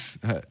prices.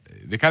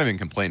 They've kind of been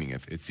complaining,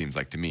 it seems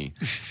like to me.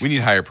 We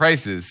need higher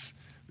prices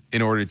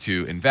in order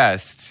to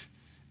invest,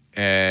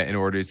 in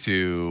order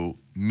to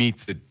meet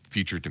the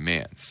future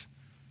demands.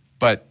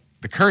 But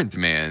the current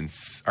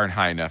demands aren't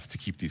high enough to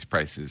keep these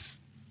prices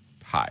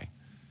high.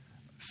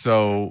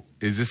 So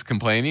is this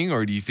complaining,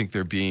 or do you think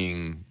they're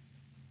being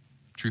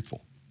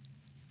truthful?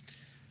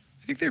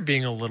 I think they're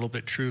being a little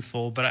bit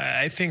truthful, but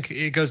I think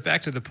it goes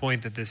back to the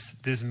point that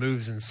this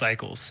moves in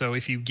cycles. So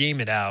if you game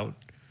it out,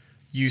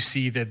 you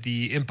see that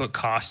the input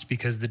cost,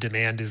 because the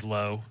demand is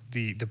low,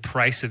 the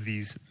price of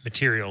these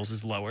materials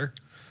is lower.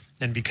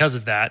 And because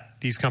of that,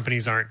 these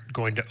companies aren't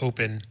going to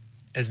open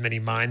as many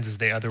mines as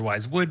they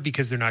otherwise would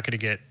because they're not going to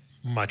get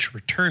much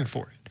return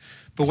for it.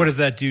 But what does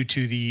that do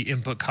to the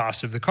input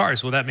cost of the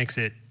cars? Well, that makes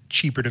it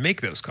cheaper to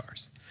make those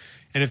cars.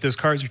 And if those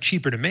cars are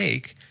cheaper to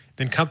make,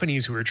 then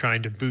companies who are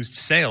trying to boost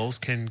sales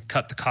can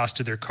cut the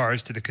cost of their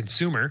cars to the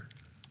consumer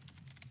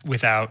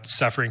without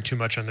suffering too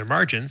much on their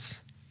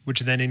margins,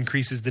 which then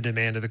increases the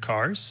demand of the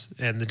cars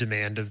and the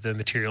demand of the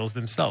materials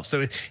themselves.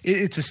 So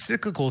it's a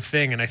cyclical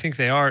thing, and I think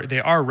they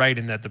are right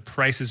in that the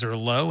prices are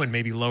low and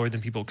maybe lower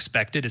than people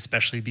expected,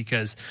 especially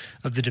because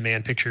of the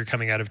demand picture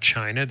coming out of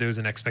China. There was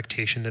an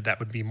expectation that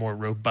would be more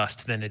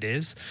robust than it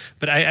is.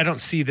 But I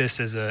don't see this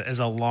as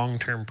a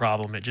long-term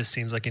problem. It just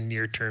seems like a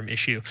near-term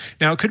issue.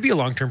 Now, it could be a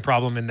long-term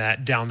problem in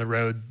that down the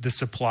road, the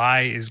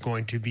supply is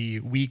going to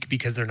be weak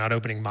because they're not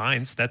opening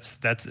mines. That's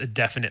a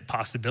definite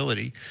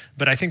possibility.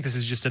 But I think this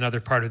is just another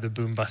part of the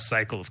boom-bust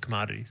cycle of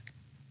commodities.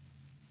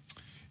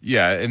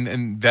 Yeah,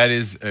 and that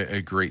is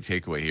a great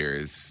takeaway here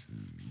is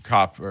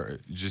copper,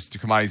 just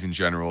commodities in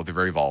general, they're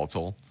very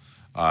volatile,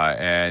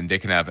 and they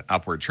can have an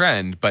upward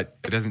trend, but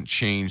it doesn't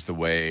change the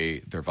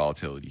way their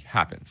volatility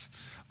happens.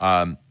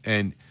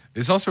 And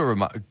this also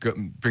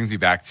brings me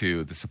back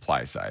to the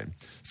supply side.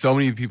 So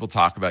many people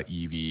talk about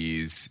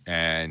EVs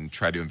and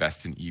try to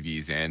invest in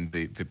EVs and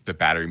the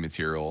battery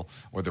material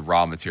or the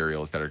raw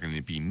materials that are going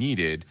to be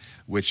needed,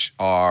 which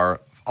are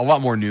a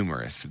lot more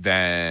numerous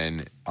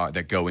than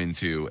that go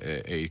into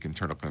a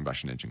internal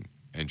combustion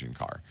engine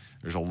car.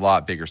 There's a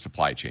lot bigger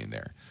supply chain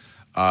there.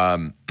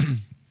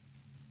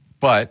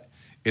 But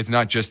it's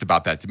not just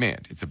about that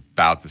demand. It's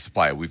about the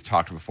supply. We've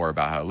talked before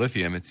about how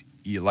lithium, it's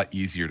a lot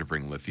easier to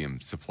bring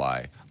lithium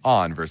supply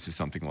on versus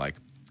something like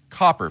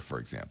copper, for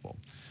example.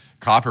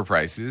 Copper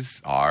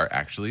prices are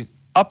actually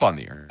up on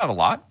the year. Not a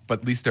lot,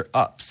 but at least they're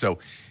up. So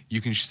you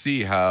can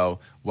see how,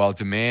 while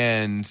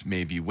demand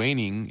may be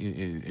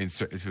waning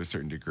to a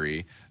certain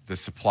degree, the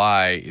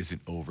supply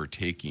isn't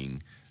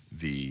overtaking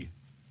the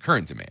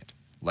current demand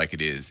like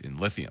it is in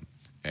lithium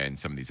and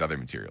some of these other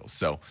materials.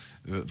 So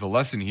the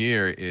lesson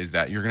here is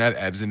that you're going to have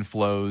ebbs and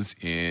flows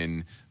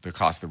in the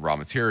cost of raw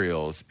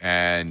materials.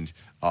 And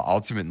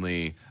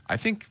ultimately, I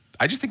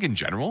just think in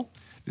general,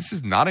 this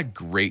is not a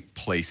great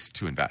place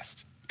to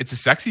invest. It's a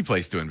sexy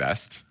place to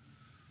invest,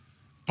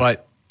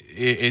 but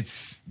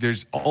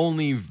there's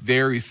only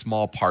very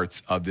small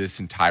parts of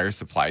this entire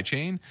supply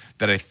chain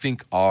that I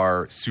think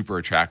are super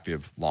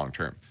attractive long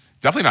term.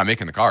 Definitely not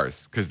making the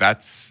cars, because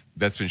that's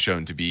been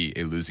shown to be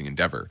a losing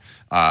endeavor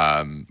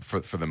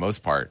for the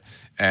most part,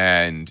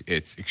 and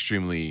it's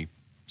extremely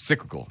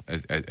cyclical,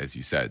 as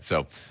you said.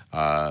 So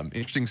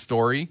interesting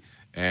story,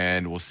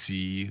 and we'll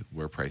see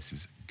where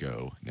prices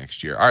go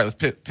next year. All right, let's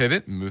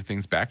pivot and move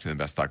things back to the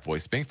InvestTalk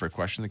voice bank for a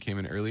question that came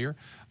in earlier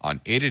on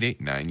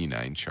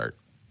 888-99-CHART.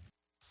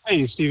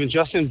 Hey, Stephen.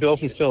 Justin, Bill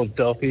from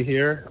Philadelphia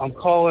here. I'm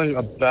calling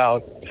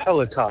about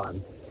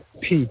Peloton.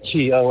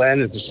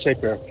 PTON is the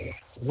ticker.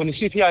 When the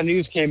CPI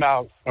news came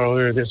out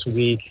earlier this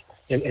week,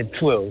 it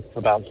flew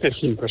about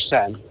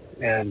 15%.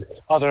 And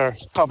other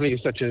companies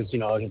such as,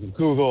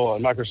 Google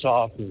and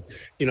Microsoft and,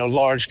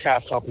 large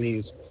cap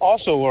companies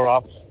also were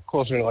up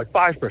closer to like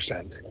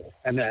 5%.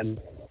 And then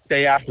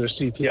day after the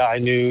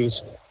CPI news,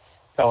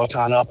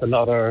 Peloton up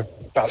another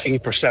about 8%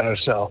 or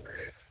so.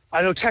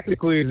 I know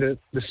technically the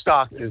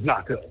stock is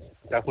not good,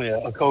 definitely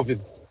a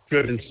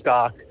COVID-driven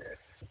stock,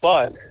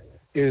 but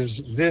is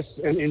this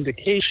an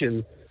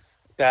indication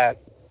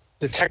that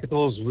the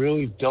technicals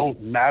really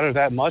don't matter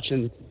that much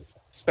and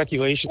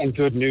speculation and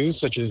good news,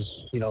 such as,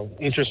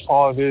 interest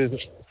pauses,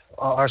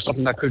 are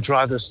something that could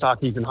drive the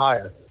stock even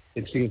higher?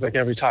 It seems like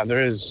every time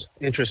there is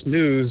interest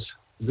news,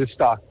 this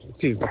stock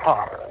seems to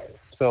pop.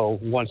 So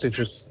once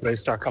interest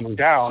rates start coming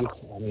down,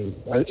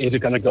 is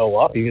it going to go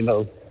up even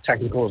though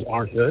technicals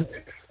aren't good?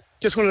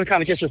 Just wanted to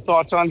kind of get your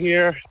thoughts on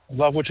here.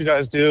 Love what you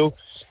guys do,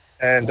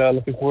 and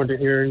looking forward to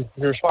hearing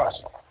your response.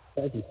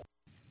 Thank you.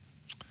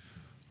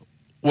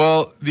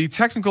 Well, the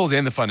technicals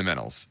and the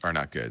fundamentals are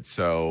not good.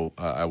 So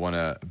I want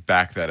to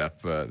back that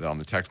up on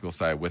the technical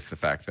side with the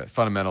fact that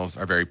fundamentals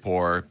are very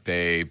poor.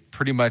 They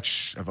pretty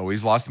much have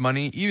always lost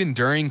money, even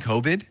during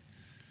COVID.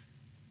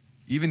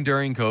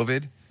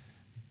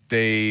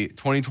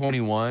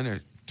 2021 or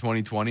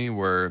 2020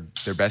 were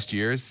their best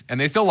years, and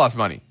they still lost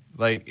money.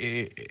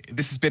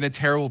 This has been a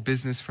terrible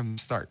business from the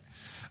start.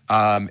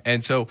 And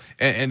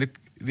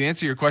the answer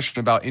to your question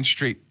about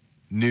interest rate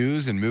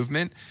news and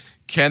movement,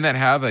 can that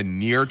have a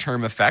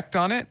near-term effect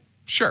on it?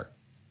 Sure.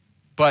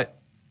 But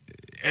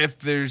if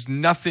there's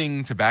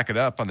nothing to back it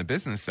up on the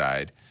business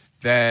side,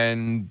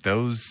 then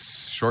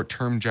those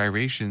short-term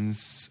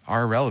gyrations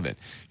are irrelevant.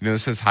 It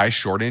says high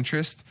short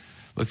interest.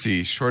 Let's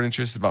see, short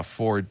interest is about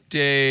 4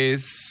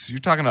 days. You're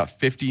talking about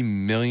 50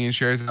 million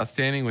shares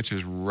outstanding, which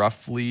is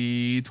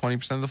roughly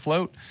 20% of the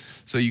float.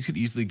 So you could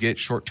easily get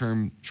short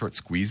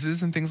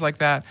squeezes and things like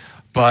that.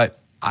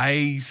 But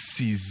I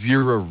see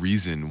zero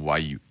reason why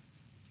you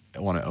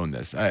want to own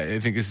this. I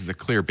think this is a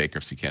clear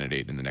bankruptcy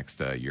candidate in the next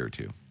year or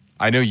two.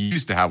 I know you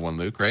used to have one,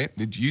 Luke, right?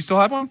 Did you still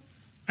have one?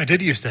 I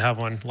did used to have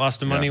one.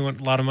 Lost a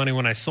lot of money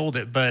when I sold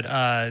it, but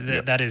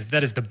that is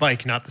the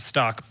bike, not the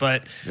stock.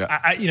 But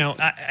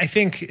I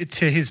think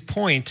to his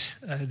point,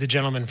 the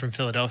gentleman from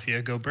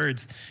Philadelphia, go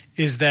Birds,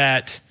 is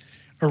that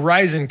a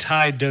rising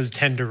tide does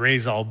tend to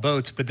raise all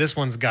boats, but this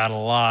one's got a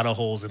lot of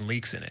holes and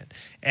leaks in it.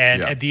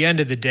 And at the end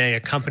of the day,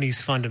 a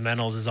company's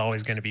fundamentals is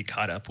always going to be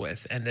caught up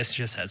with, and this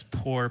just has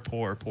poor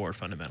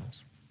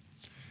fundamentals.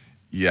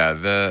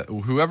 Yeah,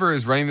 whoever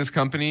is running this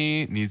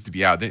company needs to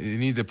be out. They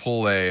need to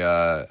pull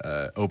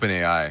a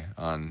OpenAI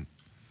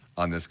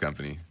on this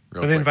company.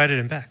 Well, they invited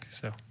him back,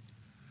 so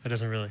that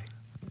doesn't really.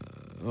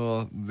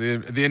 Well,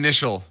 the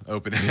initial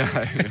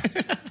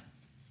OpenAI.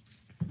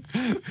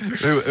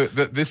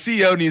 the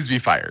CEO needs to be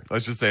fired.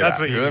 Let's just say that's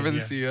that. What Whoever the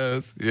CEO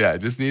is, it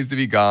just needs to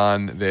be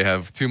gone. They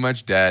have too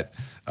much debt.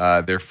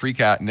 They're they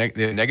have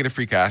negative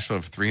free cash flow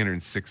of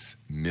 $306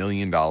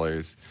 million.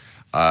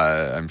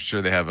 I'm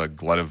sure they have a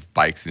glut of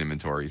bikes in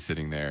inventory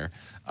sitting there.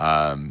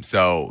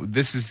 So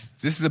this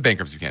is a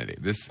bankruptcy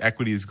candidate. This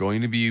equity is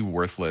going to be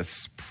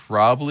worthless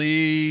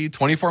probably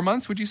 24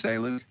 months, would you say,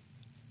 Luke?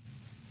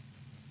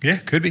 Yeah,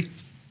 could be.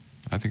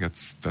 I think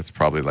that's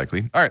probably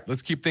likely. All right,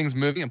 let's keep things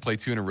moving and play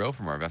 2 in a row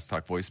from our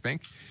InvestTalk voice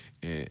bank.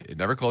 It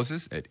never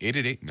closes at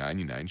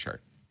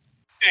 888-99-CHART.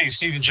 Hey,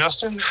 Steve and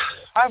Justin.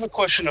 I have a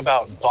question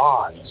about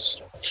bonds.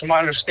 From my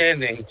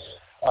understanding,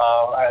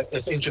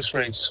 if interest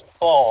rates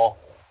fall,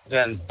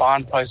 then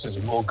bond prices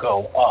will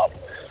go up.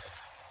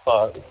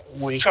 But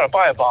when you try to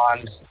buy a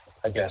bond,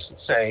 I guess,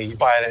 say you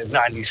buy it at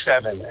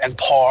 97 and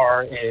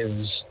par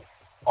is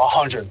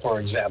 100,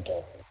 for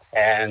example,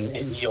 and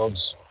it yields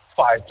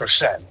 5%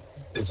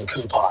 is a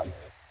coupon,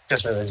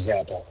 just as an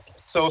example.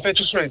 So if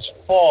interest rates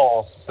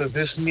fall, does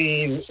this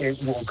mean it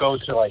will go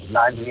to like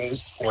 98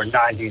 or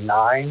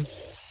 99,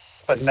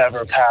 but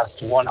never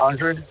past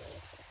 100,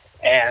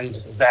 and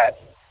that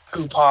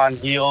coupon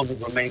yield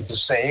remains the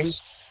same?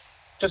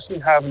 Just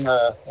need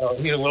a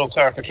little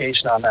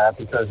clarification on that,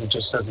 because it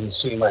just doesn't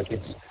seem like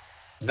it's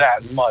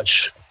that much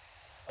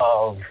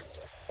of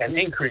an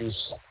increase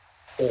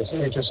if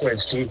interest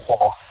rates do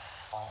fall.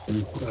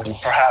 And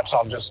perhaps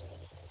I'm just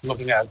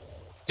looking at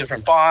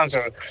different bonds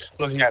or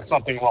looking at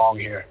something wrong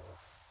here.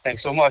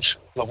 Thanks so much.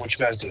 Love what you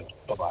guys do.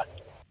 Bye-bye.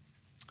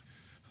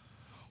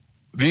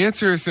 The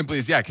answer simply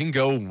is, it can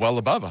go well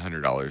above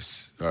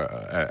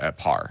 $100 at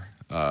par.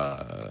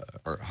 Or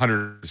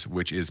 100,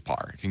 which is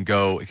par. It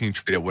can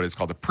trade at what is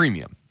called a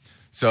premium.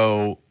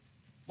 So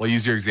I'll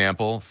use your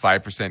example,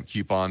 5%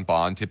 coupon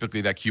bond. Typically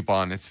that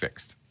coupon is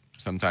fixed.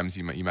 Sometimes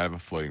you might have a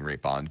floating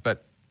rate bond,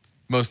 but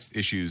most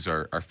issues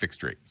are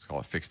fixed rate. It's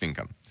called a fixed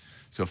income.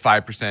 So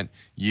 5%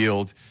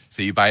 yield,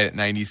 say you buy it at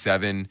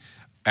 97,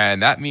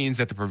 and that means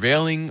that the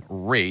prevailing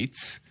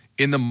rate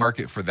in the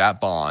market for that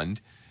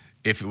bond,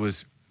 if it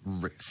was,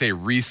 say,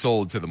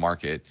 resold to the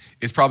market,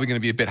 is probably going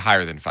to be a bit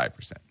higher than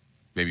 5%.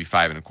 Maybe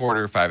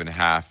 5.25, 5.5. I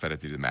have to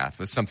do the math,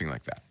 but something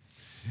like that.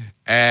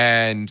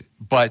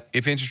 But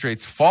if interest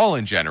rates fall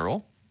in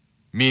general,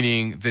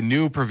 meaning the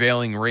new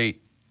prevailing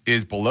rate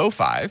is below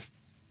 5,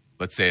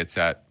 let's say it's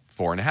at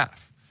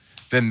 4.5,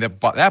 then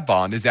that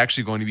bond is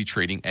actually going to be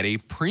trading at a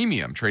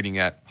premium, trading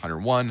at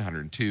 101,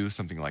 102,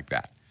 something like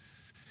that.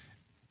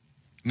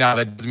 Now,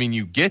 that doesn't mean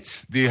you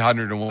get the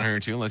 101,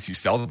 102 unless you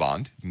sell the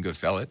bond. You can go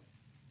sell it.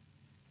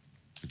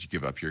 But you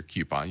give up your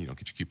coupon. You don't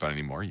get your coupon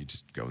anymore. You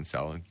just go and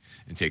sell and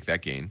take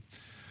that gain.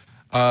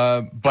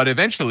 But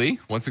eventually,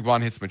 once the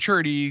bond hits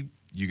maturity,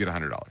 you get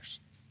 $100.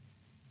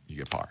 You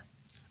get par,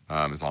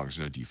 as long as there's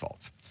no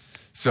default.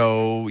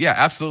 So,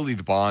 absolutely,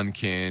 the bond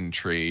can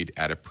trade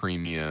at a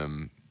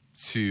premium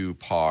to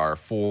par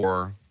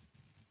for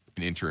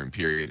an interim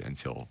period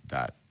until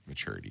that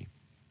maturity.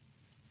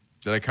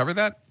 Did I cover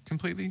that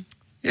completely?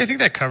 Yeah, I think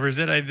that covers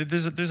it.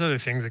 There's other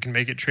things that can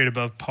make it trade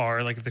above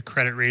par, like if the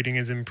credit rating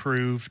is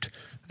improved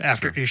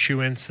after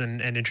issuance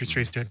and interest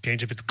rates don't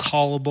change. If it's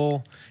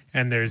callable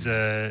and there's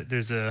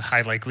a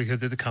high likelihood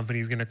that the company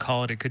is going to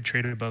call it, it could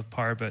trade above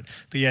par. But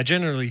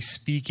generally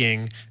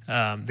speaking,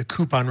 the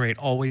coupon rate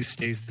always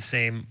stays the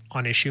same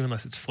on issue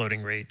unless it's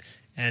floating rate.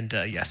 And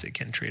yes, it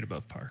can trade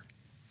above par.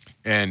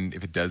 And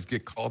if it does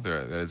get called,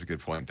 that is a good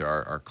point. There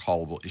are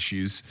callable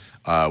issues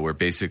where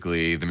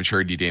basically the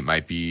maturity date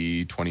might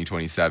be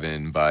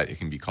 2027, but it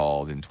can be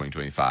called in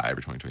 2025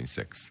 or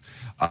 2026,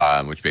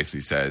 which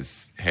basically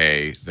says,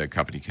 hey, the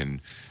company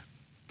can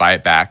buy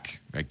it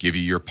back, right, give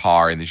you your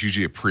par, and there's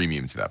usually a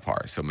premium to that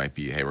par. So it might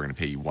be, hey, we're going to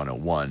pay you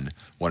 101,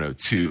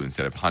 102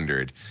 instead of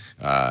 100,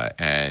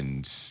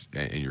 and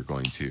they're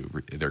going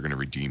to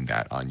redeem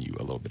that on you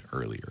a little bit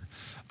earlier.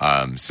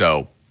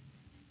 So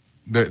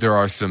there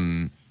are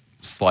some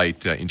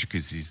slight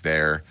intricacies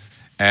there.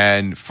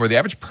 And for the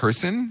average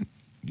person,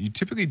 you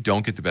typically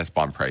don't get the best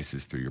bond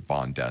prices through your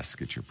bond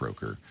desk at your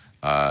broker.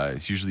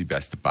 It's usually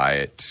best to buy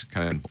it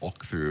kind of in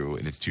bulk through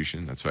an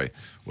institution. That's what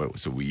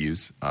we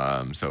use.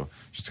 So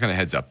just kind of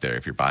heads up there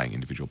if you're buying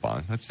individual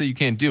bonds. Not to say you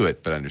can't do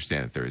it, but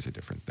understand that there is a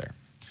difference there.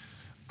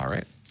 All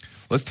right.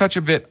 Let's touch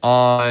a bit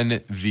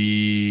on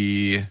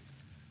the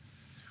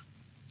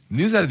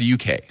news out of the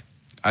UK.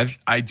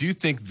 I do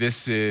think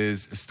this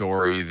is a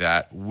story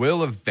that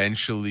will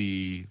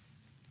eventually,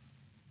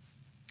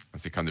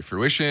 let's say, come to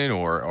fruition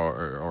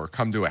or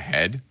come to a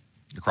head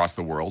across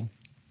the world.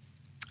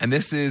 And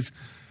this is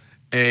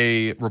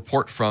a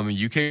report from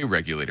a UK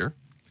regulator.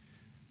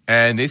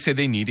 And they say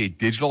they need a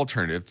digital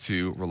alternative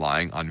to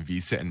relying on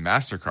Visa and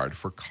MasterCard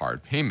for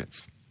card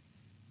payments.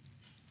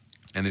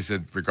 And they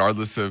said,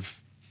 regardless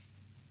of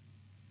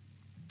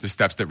the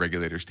steps that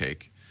regulators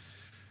take.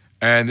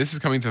 And this is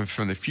coming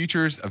from the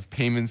Futures of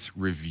Payments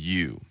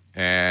Review.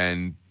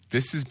 And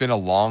this has been a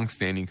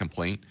long-standing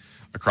complaint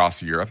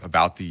across Europe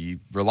about the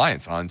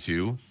reliance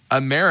onto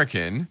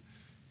American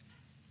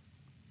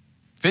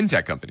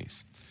fintech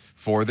companies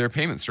for their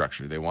payment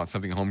structure. They want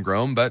something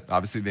homegrown, but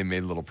obviously they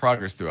made a little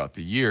progress throughout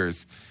the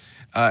years.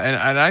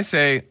 And I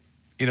say,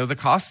 the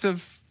cost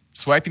of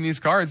swiping these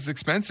cards is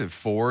expensive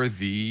for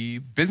the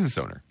business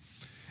owner.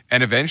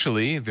 And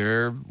eventually,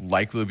 there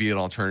likely will be an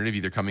alternative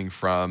either coming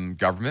from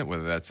government,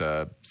 whether that's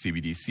a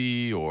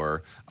CBDC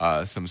or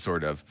some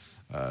sort of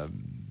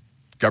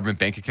government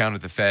bank account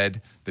at the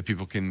Fed that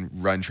people can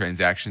run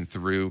transactions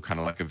through, kind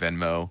of like a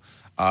Venmo.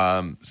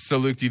 So,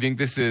 Luke, do you think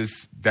this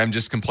is them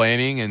just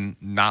complaining and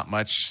not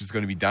much is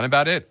going to be done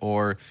about it?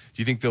 Or do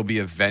you think there'll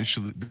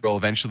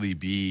eventually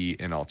be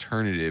an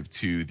alternative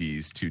to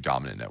these two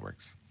dominant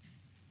networks?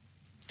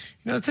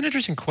 It's an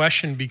interesting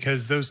question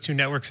because those two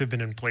networks have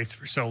been in place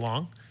for so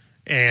long.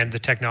 And the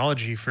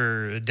technology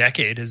for a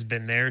decade has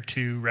been there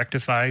to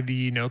rectify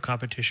the no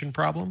competition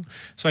problem.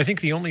 So I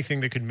think the only thing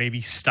that could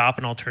maybe stop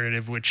an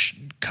alternative, which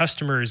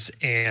customers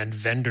and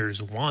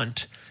vendors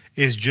want,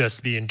 is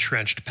just the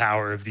entrenched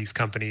power of these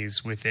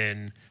companies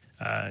within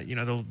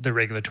the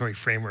regulatory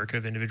framework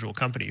of individual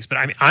companies.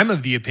 But I'm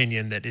of the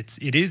opinion that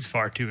it is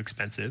far too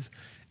expensive,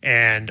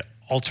 and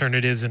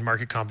alternatives and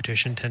market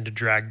competition tend to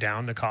drag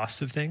down the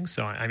costs of things.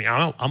 So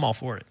I'm all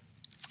for it.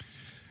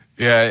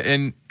 Yeah,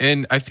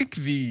 and I think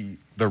the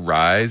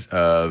rise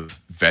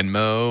of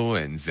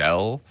Venmo and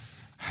Zelle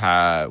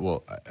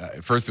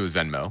first it was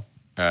Venmo,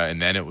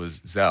 and then it was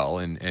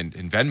Zelle,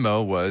 and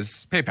Venmo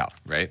was PayPal,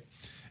 right?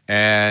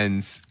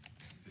 And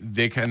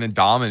they kind of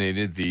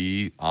dominated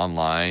the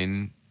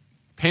online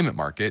payment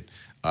market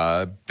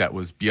that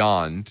was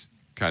beyond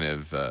kind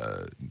of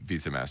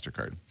Visa,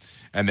 MasterCard.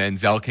 And then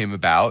Zelle came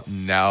about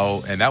and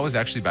that was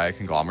actually by a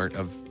conglomerate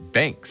of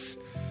banks.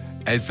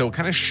 And so it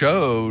kind of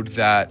showed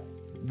that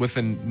with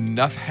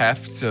enough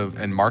heft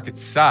and market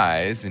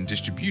size and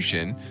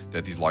distribution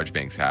that these large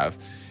banks have,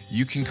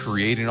 you can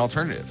create an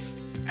alternative.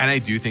 And I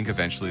do think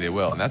eventually they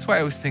will. And that's why I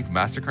always think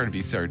MasterCard and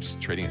Visa are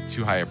just trading at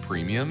too high of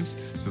premiums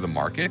to the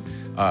market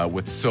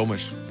with so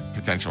much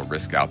potential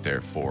risk out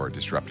there for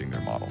disrupting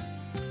their model.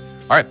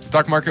 All right,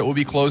 stock market will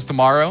be closed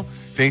tomorrow.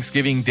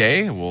 Thanksgiving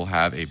Day, we'll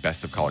have a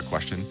best of caller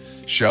question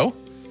show,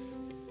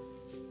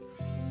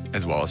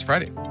 as well as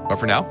Friday. But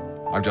for now,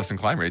 I'm Justin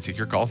Klein, ready to take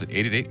your calls at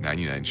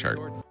 888-99-CHART.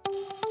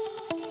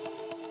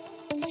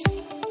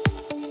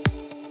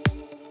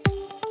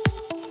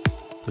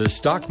 The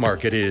stock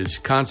market is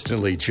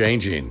constantly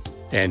changing,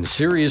 and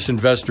serious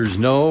investors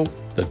know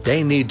that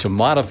they need to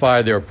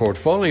modify their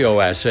portfolio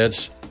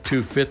assets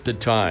to fit the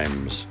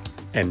times.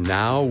 And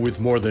now,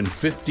 with more than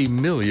 50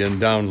 million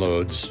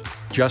downloads,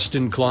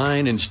 Justin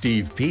Klein and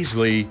Steve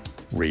Peasley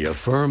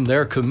reaffirm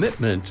their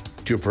commitment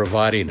to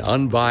providing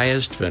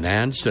unbiased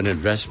finance and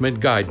investment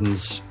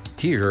guidance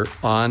here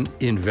on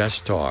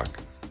InvestTalk.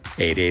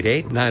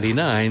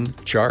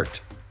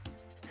 888-99-CHART.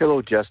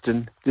 Hello,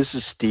 Justin. This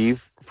is Steve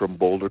from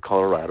Boulder,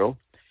 Colorado,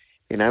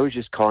 and I was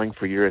just calling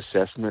for your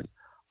assessment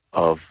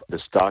of the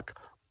stock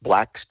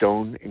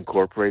Blackstone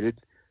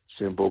Incorporated,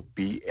 symbol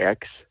BX.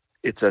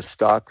 It's a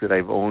stock that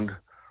I've owned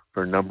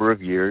for a number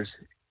of years.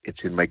 It's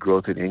in my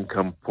growth and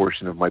income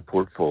portion of my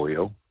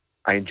portfolio.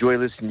 I enjoy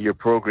listening to your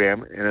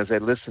program, and as I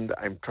listened,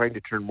 I'm trying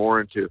to turn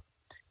more into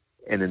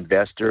an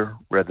investor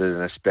rather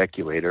than a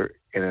speculator,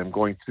 and I'm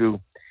going through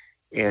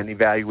and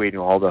evaluating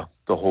all the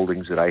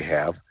holdings that I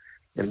have,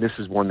 and this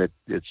is one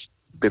that's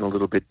been a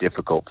little bit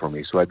difficult for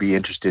me, so I'd be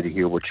interested to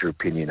hear what your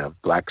opinion of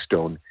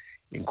Blackstone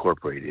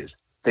Incorporated is.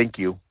 Thank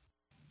you.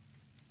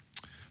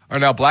 All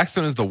right, now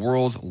Blackstone is the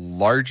world's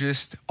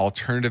largest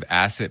alternative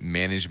asset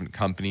management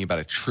company, about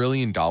 $1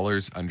 trillion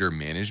under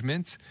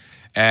management.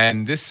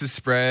 And this is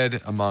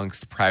spread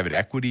amongst private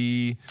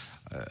equity,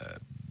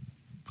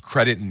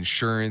 credit and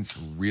insurance,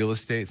 real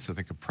estate. So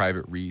think of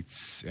private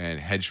REITs and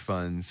hedge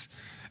funds.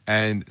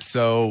 And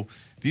so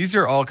these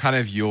are all kind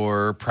of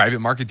your private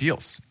market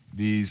deals.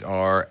 These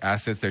are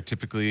assets they're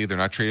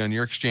not traded on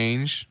your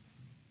exchange.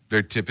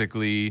 They're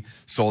typically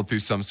sold through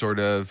some sort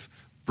of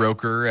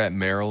broker at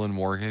Merrill and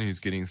Morgan who's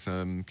getting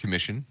some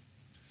commission.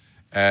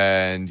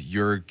 And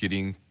you're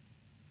getting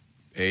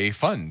a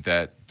fund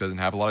that doesn't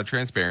have a lot of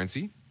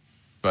transparency,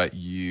 but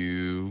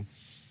you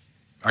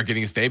are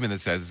getting a statement that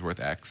says it's worth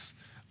X.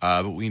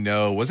 But we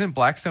know, wasn't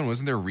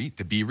there REIT,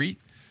 the B REIT?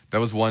 That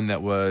was one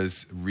that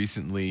was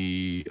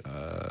recently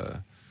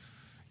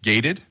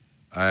gated,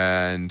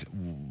 and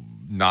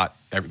not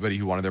everybody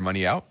who wanted their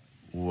money out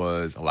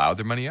was allowed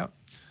their money out.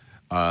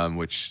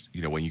 which,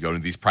 when you go to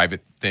these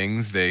private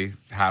things, they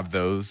have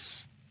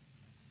that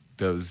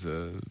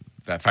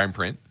fine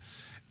print.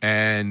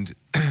 And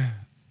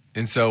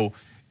so,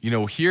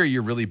 here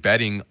you're really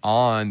betting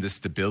on the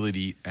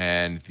stability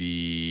and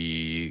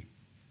the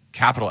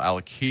capital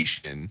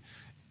allocation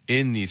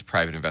in these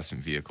private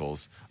investment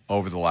vehicles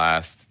over the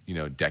last,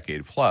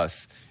 decade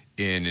plus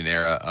in an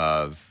era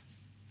of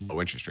low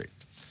interest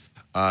rates.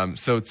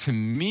 So to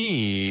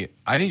me,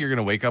 I think you're going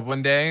to wake up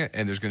one day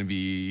and there's going to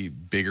be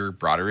bigger,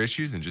 broader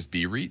issues than just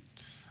BREIT.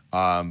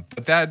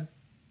 But that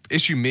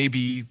issue may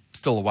be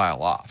still a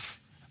while off.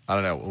 I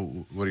don't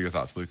know. What are your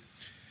thoughts, Luke?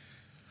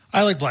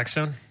 I like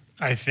Blackstone.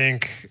 I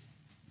think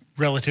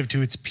relative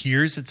to its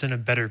peers, it's in a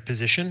better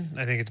position.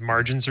 I think its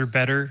margins are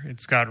better.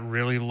 It's got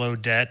really low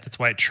debt. That's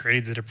why it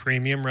trades at a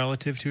premium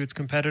relative to its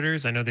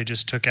competitors. I know they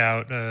just took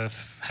out a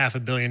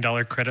 $500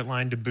 million credit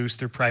line to boost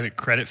their private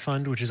credit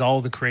fund, which is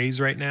all the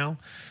craze right now.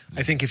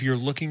 I think if you're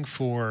looking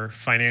for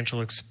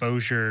financial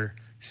exposure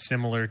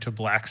similar to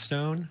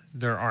Blackstone,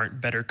 there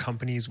aren't better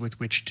companies with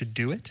which to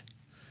do it.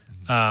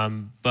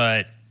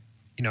 But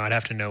I'd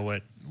have to know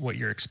what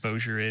your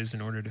exposure is in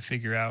order to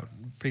figure out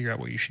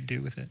what you should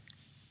do with it.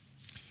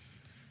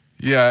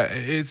 Yeah,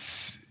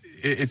 it's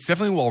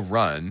definitely well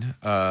run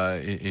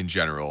in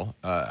general.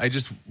 I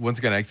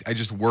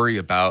just worry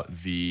about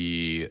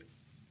the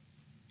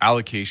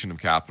allocation of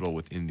capital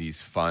within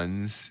these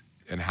funds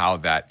and how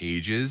that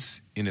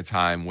ages in a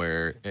time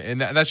where, and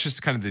that's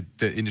just kind of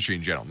the industry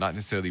in general, not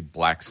necessarily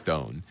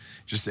Blackstone.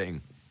 Just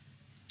saying,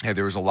 hey,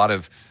 there was a lot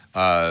of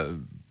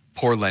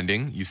poor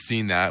lending. You've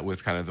seen that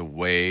with kind of the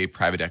way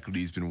private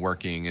equity has been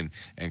working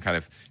and kind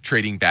of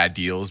trading bad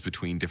deals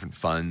between different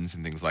funds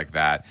and things like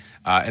that.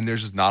 And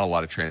there's just not a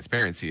lot of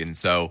transparency. And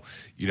so,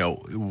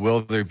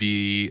 will there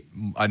be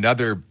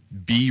another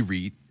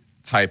BREIT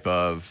type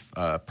of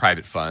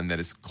private fund that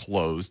is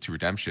closed to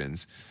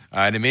redemptions?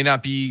 And it may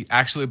not be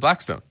actually a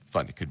Blackstone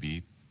fund. It could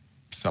be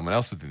someone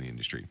else within the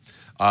industry.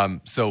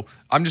 So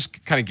I'm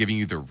just kind of giving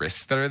you the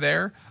risks that are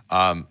there.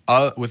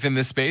 Within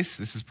this space,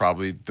 this is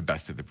probably the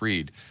best of the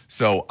breed.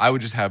 So I would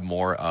just have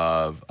more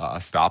of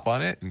a stop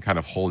on it and kind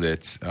of hold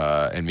it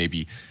and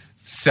maybe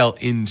sell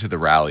into the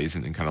rallies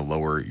and kind of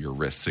lower your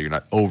risk so you're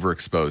not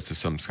overexposed to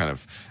some kind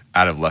of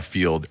out of left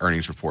field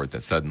earnings report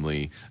that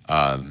suddenly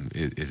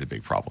is a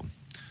big problem.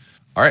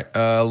 All right.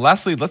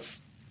 Lastly,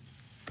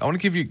 I want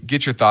to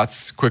get your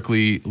thoughts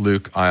quickly,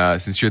 Luke,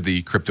 since you're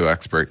the crypto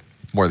expert,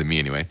 more than me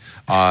anyway,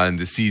 on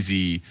the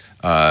CZ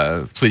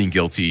pleading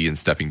guilty and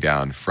stepping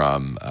down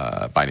from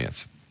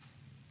Binance.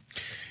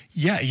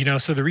 Yeah,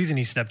 so the reason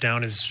he stepped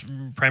down is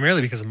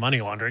primarily because of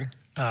money laundering.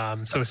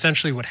 So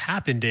essentially what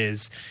happened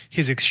is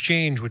his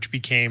exchange, which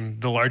became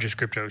the largest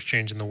crypto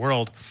exchange in the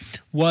world,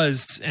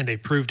 was, and they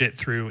proved it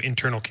through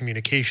internal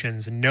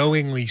communications,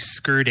 knowingly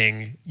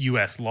skirting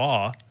U.S.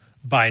 law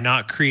by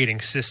not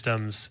creating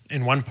systems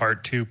in one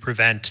part to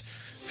prevent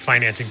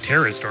financing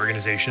terrorist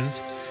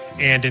organizations,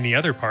 and in the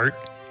other part,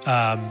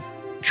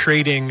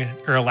 trading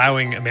or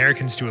allowing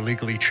Americans to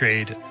illegally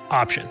trade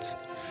options.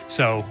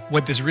 So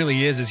what this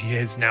really is he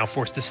is now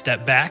forced to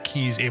step back.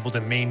 He's able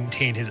to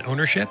maintain his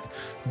ownership,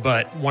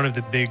 but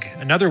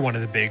another one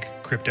of the big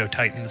crypto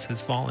titans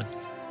has fallen.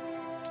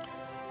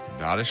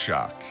 Not a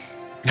shock.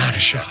 Not a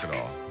shock at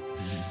all.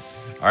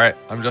 All right,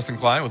 I'm Justin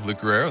Klein with Luke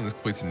Guerrero, and this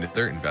completes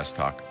another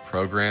InvestTalk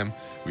program.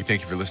 We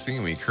thank you for listening,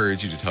 and we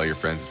encourage you to tell your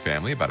friends and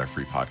family about our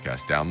free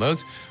podcast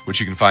downloads,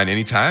 which you can find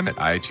anytime at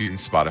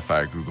iTunes,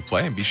 Spotify, or Google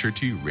Play, and be sure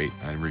to rate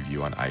and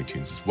review on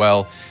iTunes as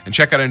well. And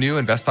check out our new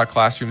InvestTalk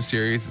Classroom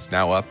series. It's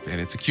now up,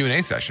 and it's a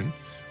Q&A session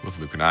with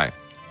Luke and I,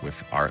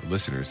 with our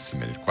listeners'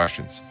 submitted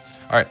questions.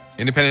 All right,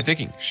 independent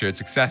thinking, shared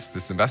success.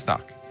 This is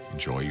InvestTalk.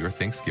 Enjoy your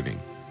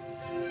Thanksgiving.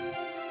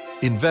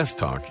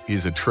 InvestTalk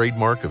is a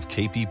trademark of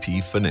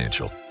KPP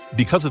Financial.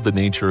 Because of the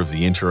nature of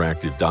the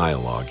interactive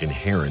dialogue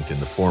inherent in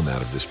the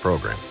format of this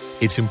program,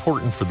 it's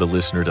important for the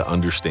listener to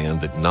understand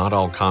that not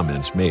all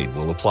comments made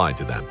will apply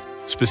to them.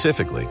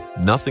 Specifically,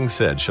 nothing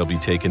said shall be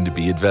taken to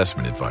be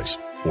investment advice,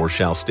 or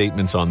shall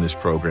statements on this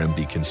program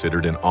be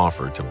considered an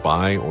offer to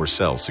buy or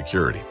sell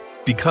security.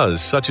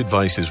 Because such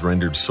advice is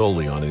rendered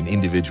solely on an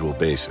individual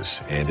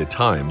basis and at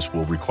times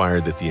will require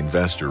that the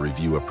investor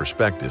review a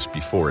prospectus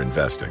before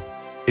investing.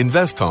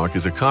 InvestTalk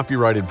is a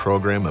copyrighted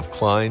program of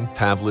Klein,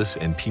 Pavlis,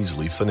 and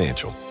Peasley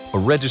Financial, a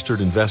registered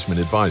investment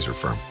advisor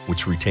firm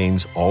which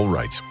retains all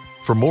rights.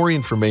 For more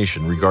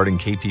information regarding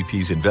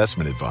KPP's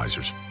investment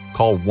advisors,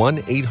 call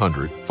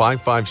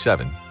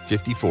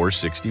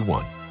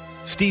 1-800-557-5461.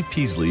 Steve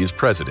Peasley is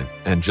president,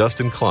 and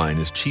Justin Klein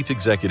is chief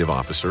executive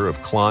officer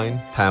of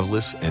Klein,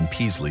 Pavlis, and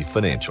Peasley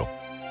Financial.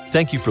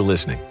 Thank you for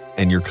listening,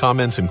 and your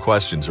comments and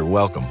questions are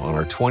welcome on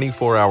our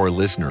 24-hour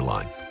listener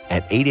line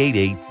at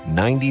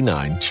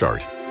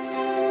 888-99-CHART.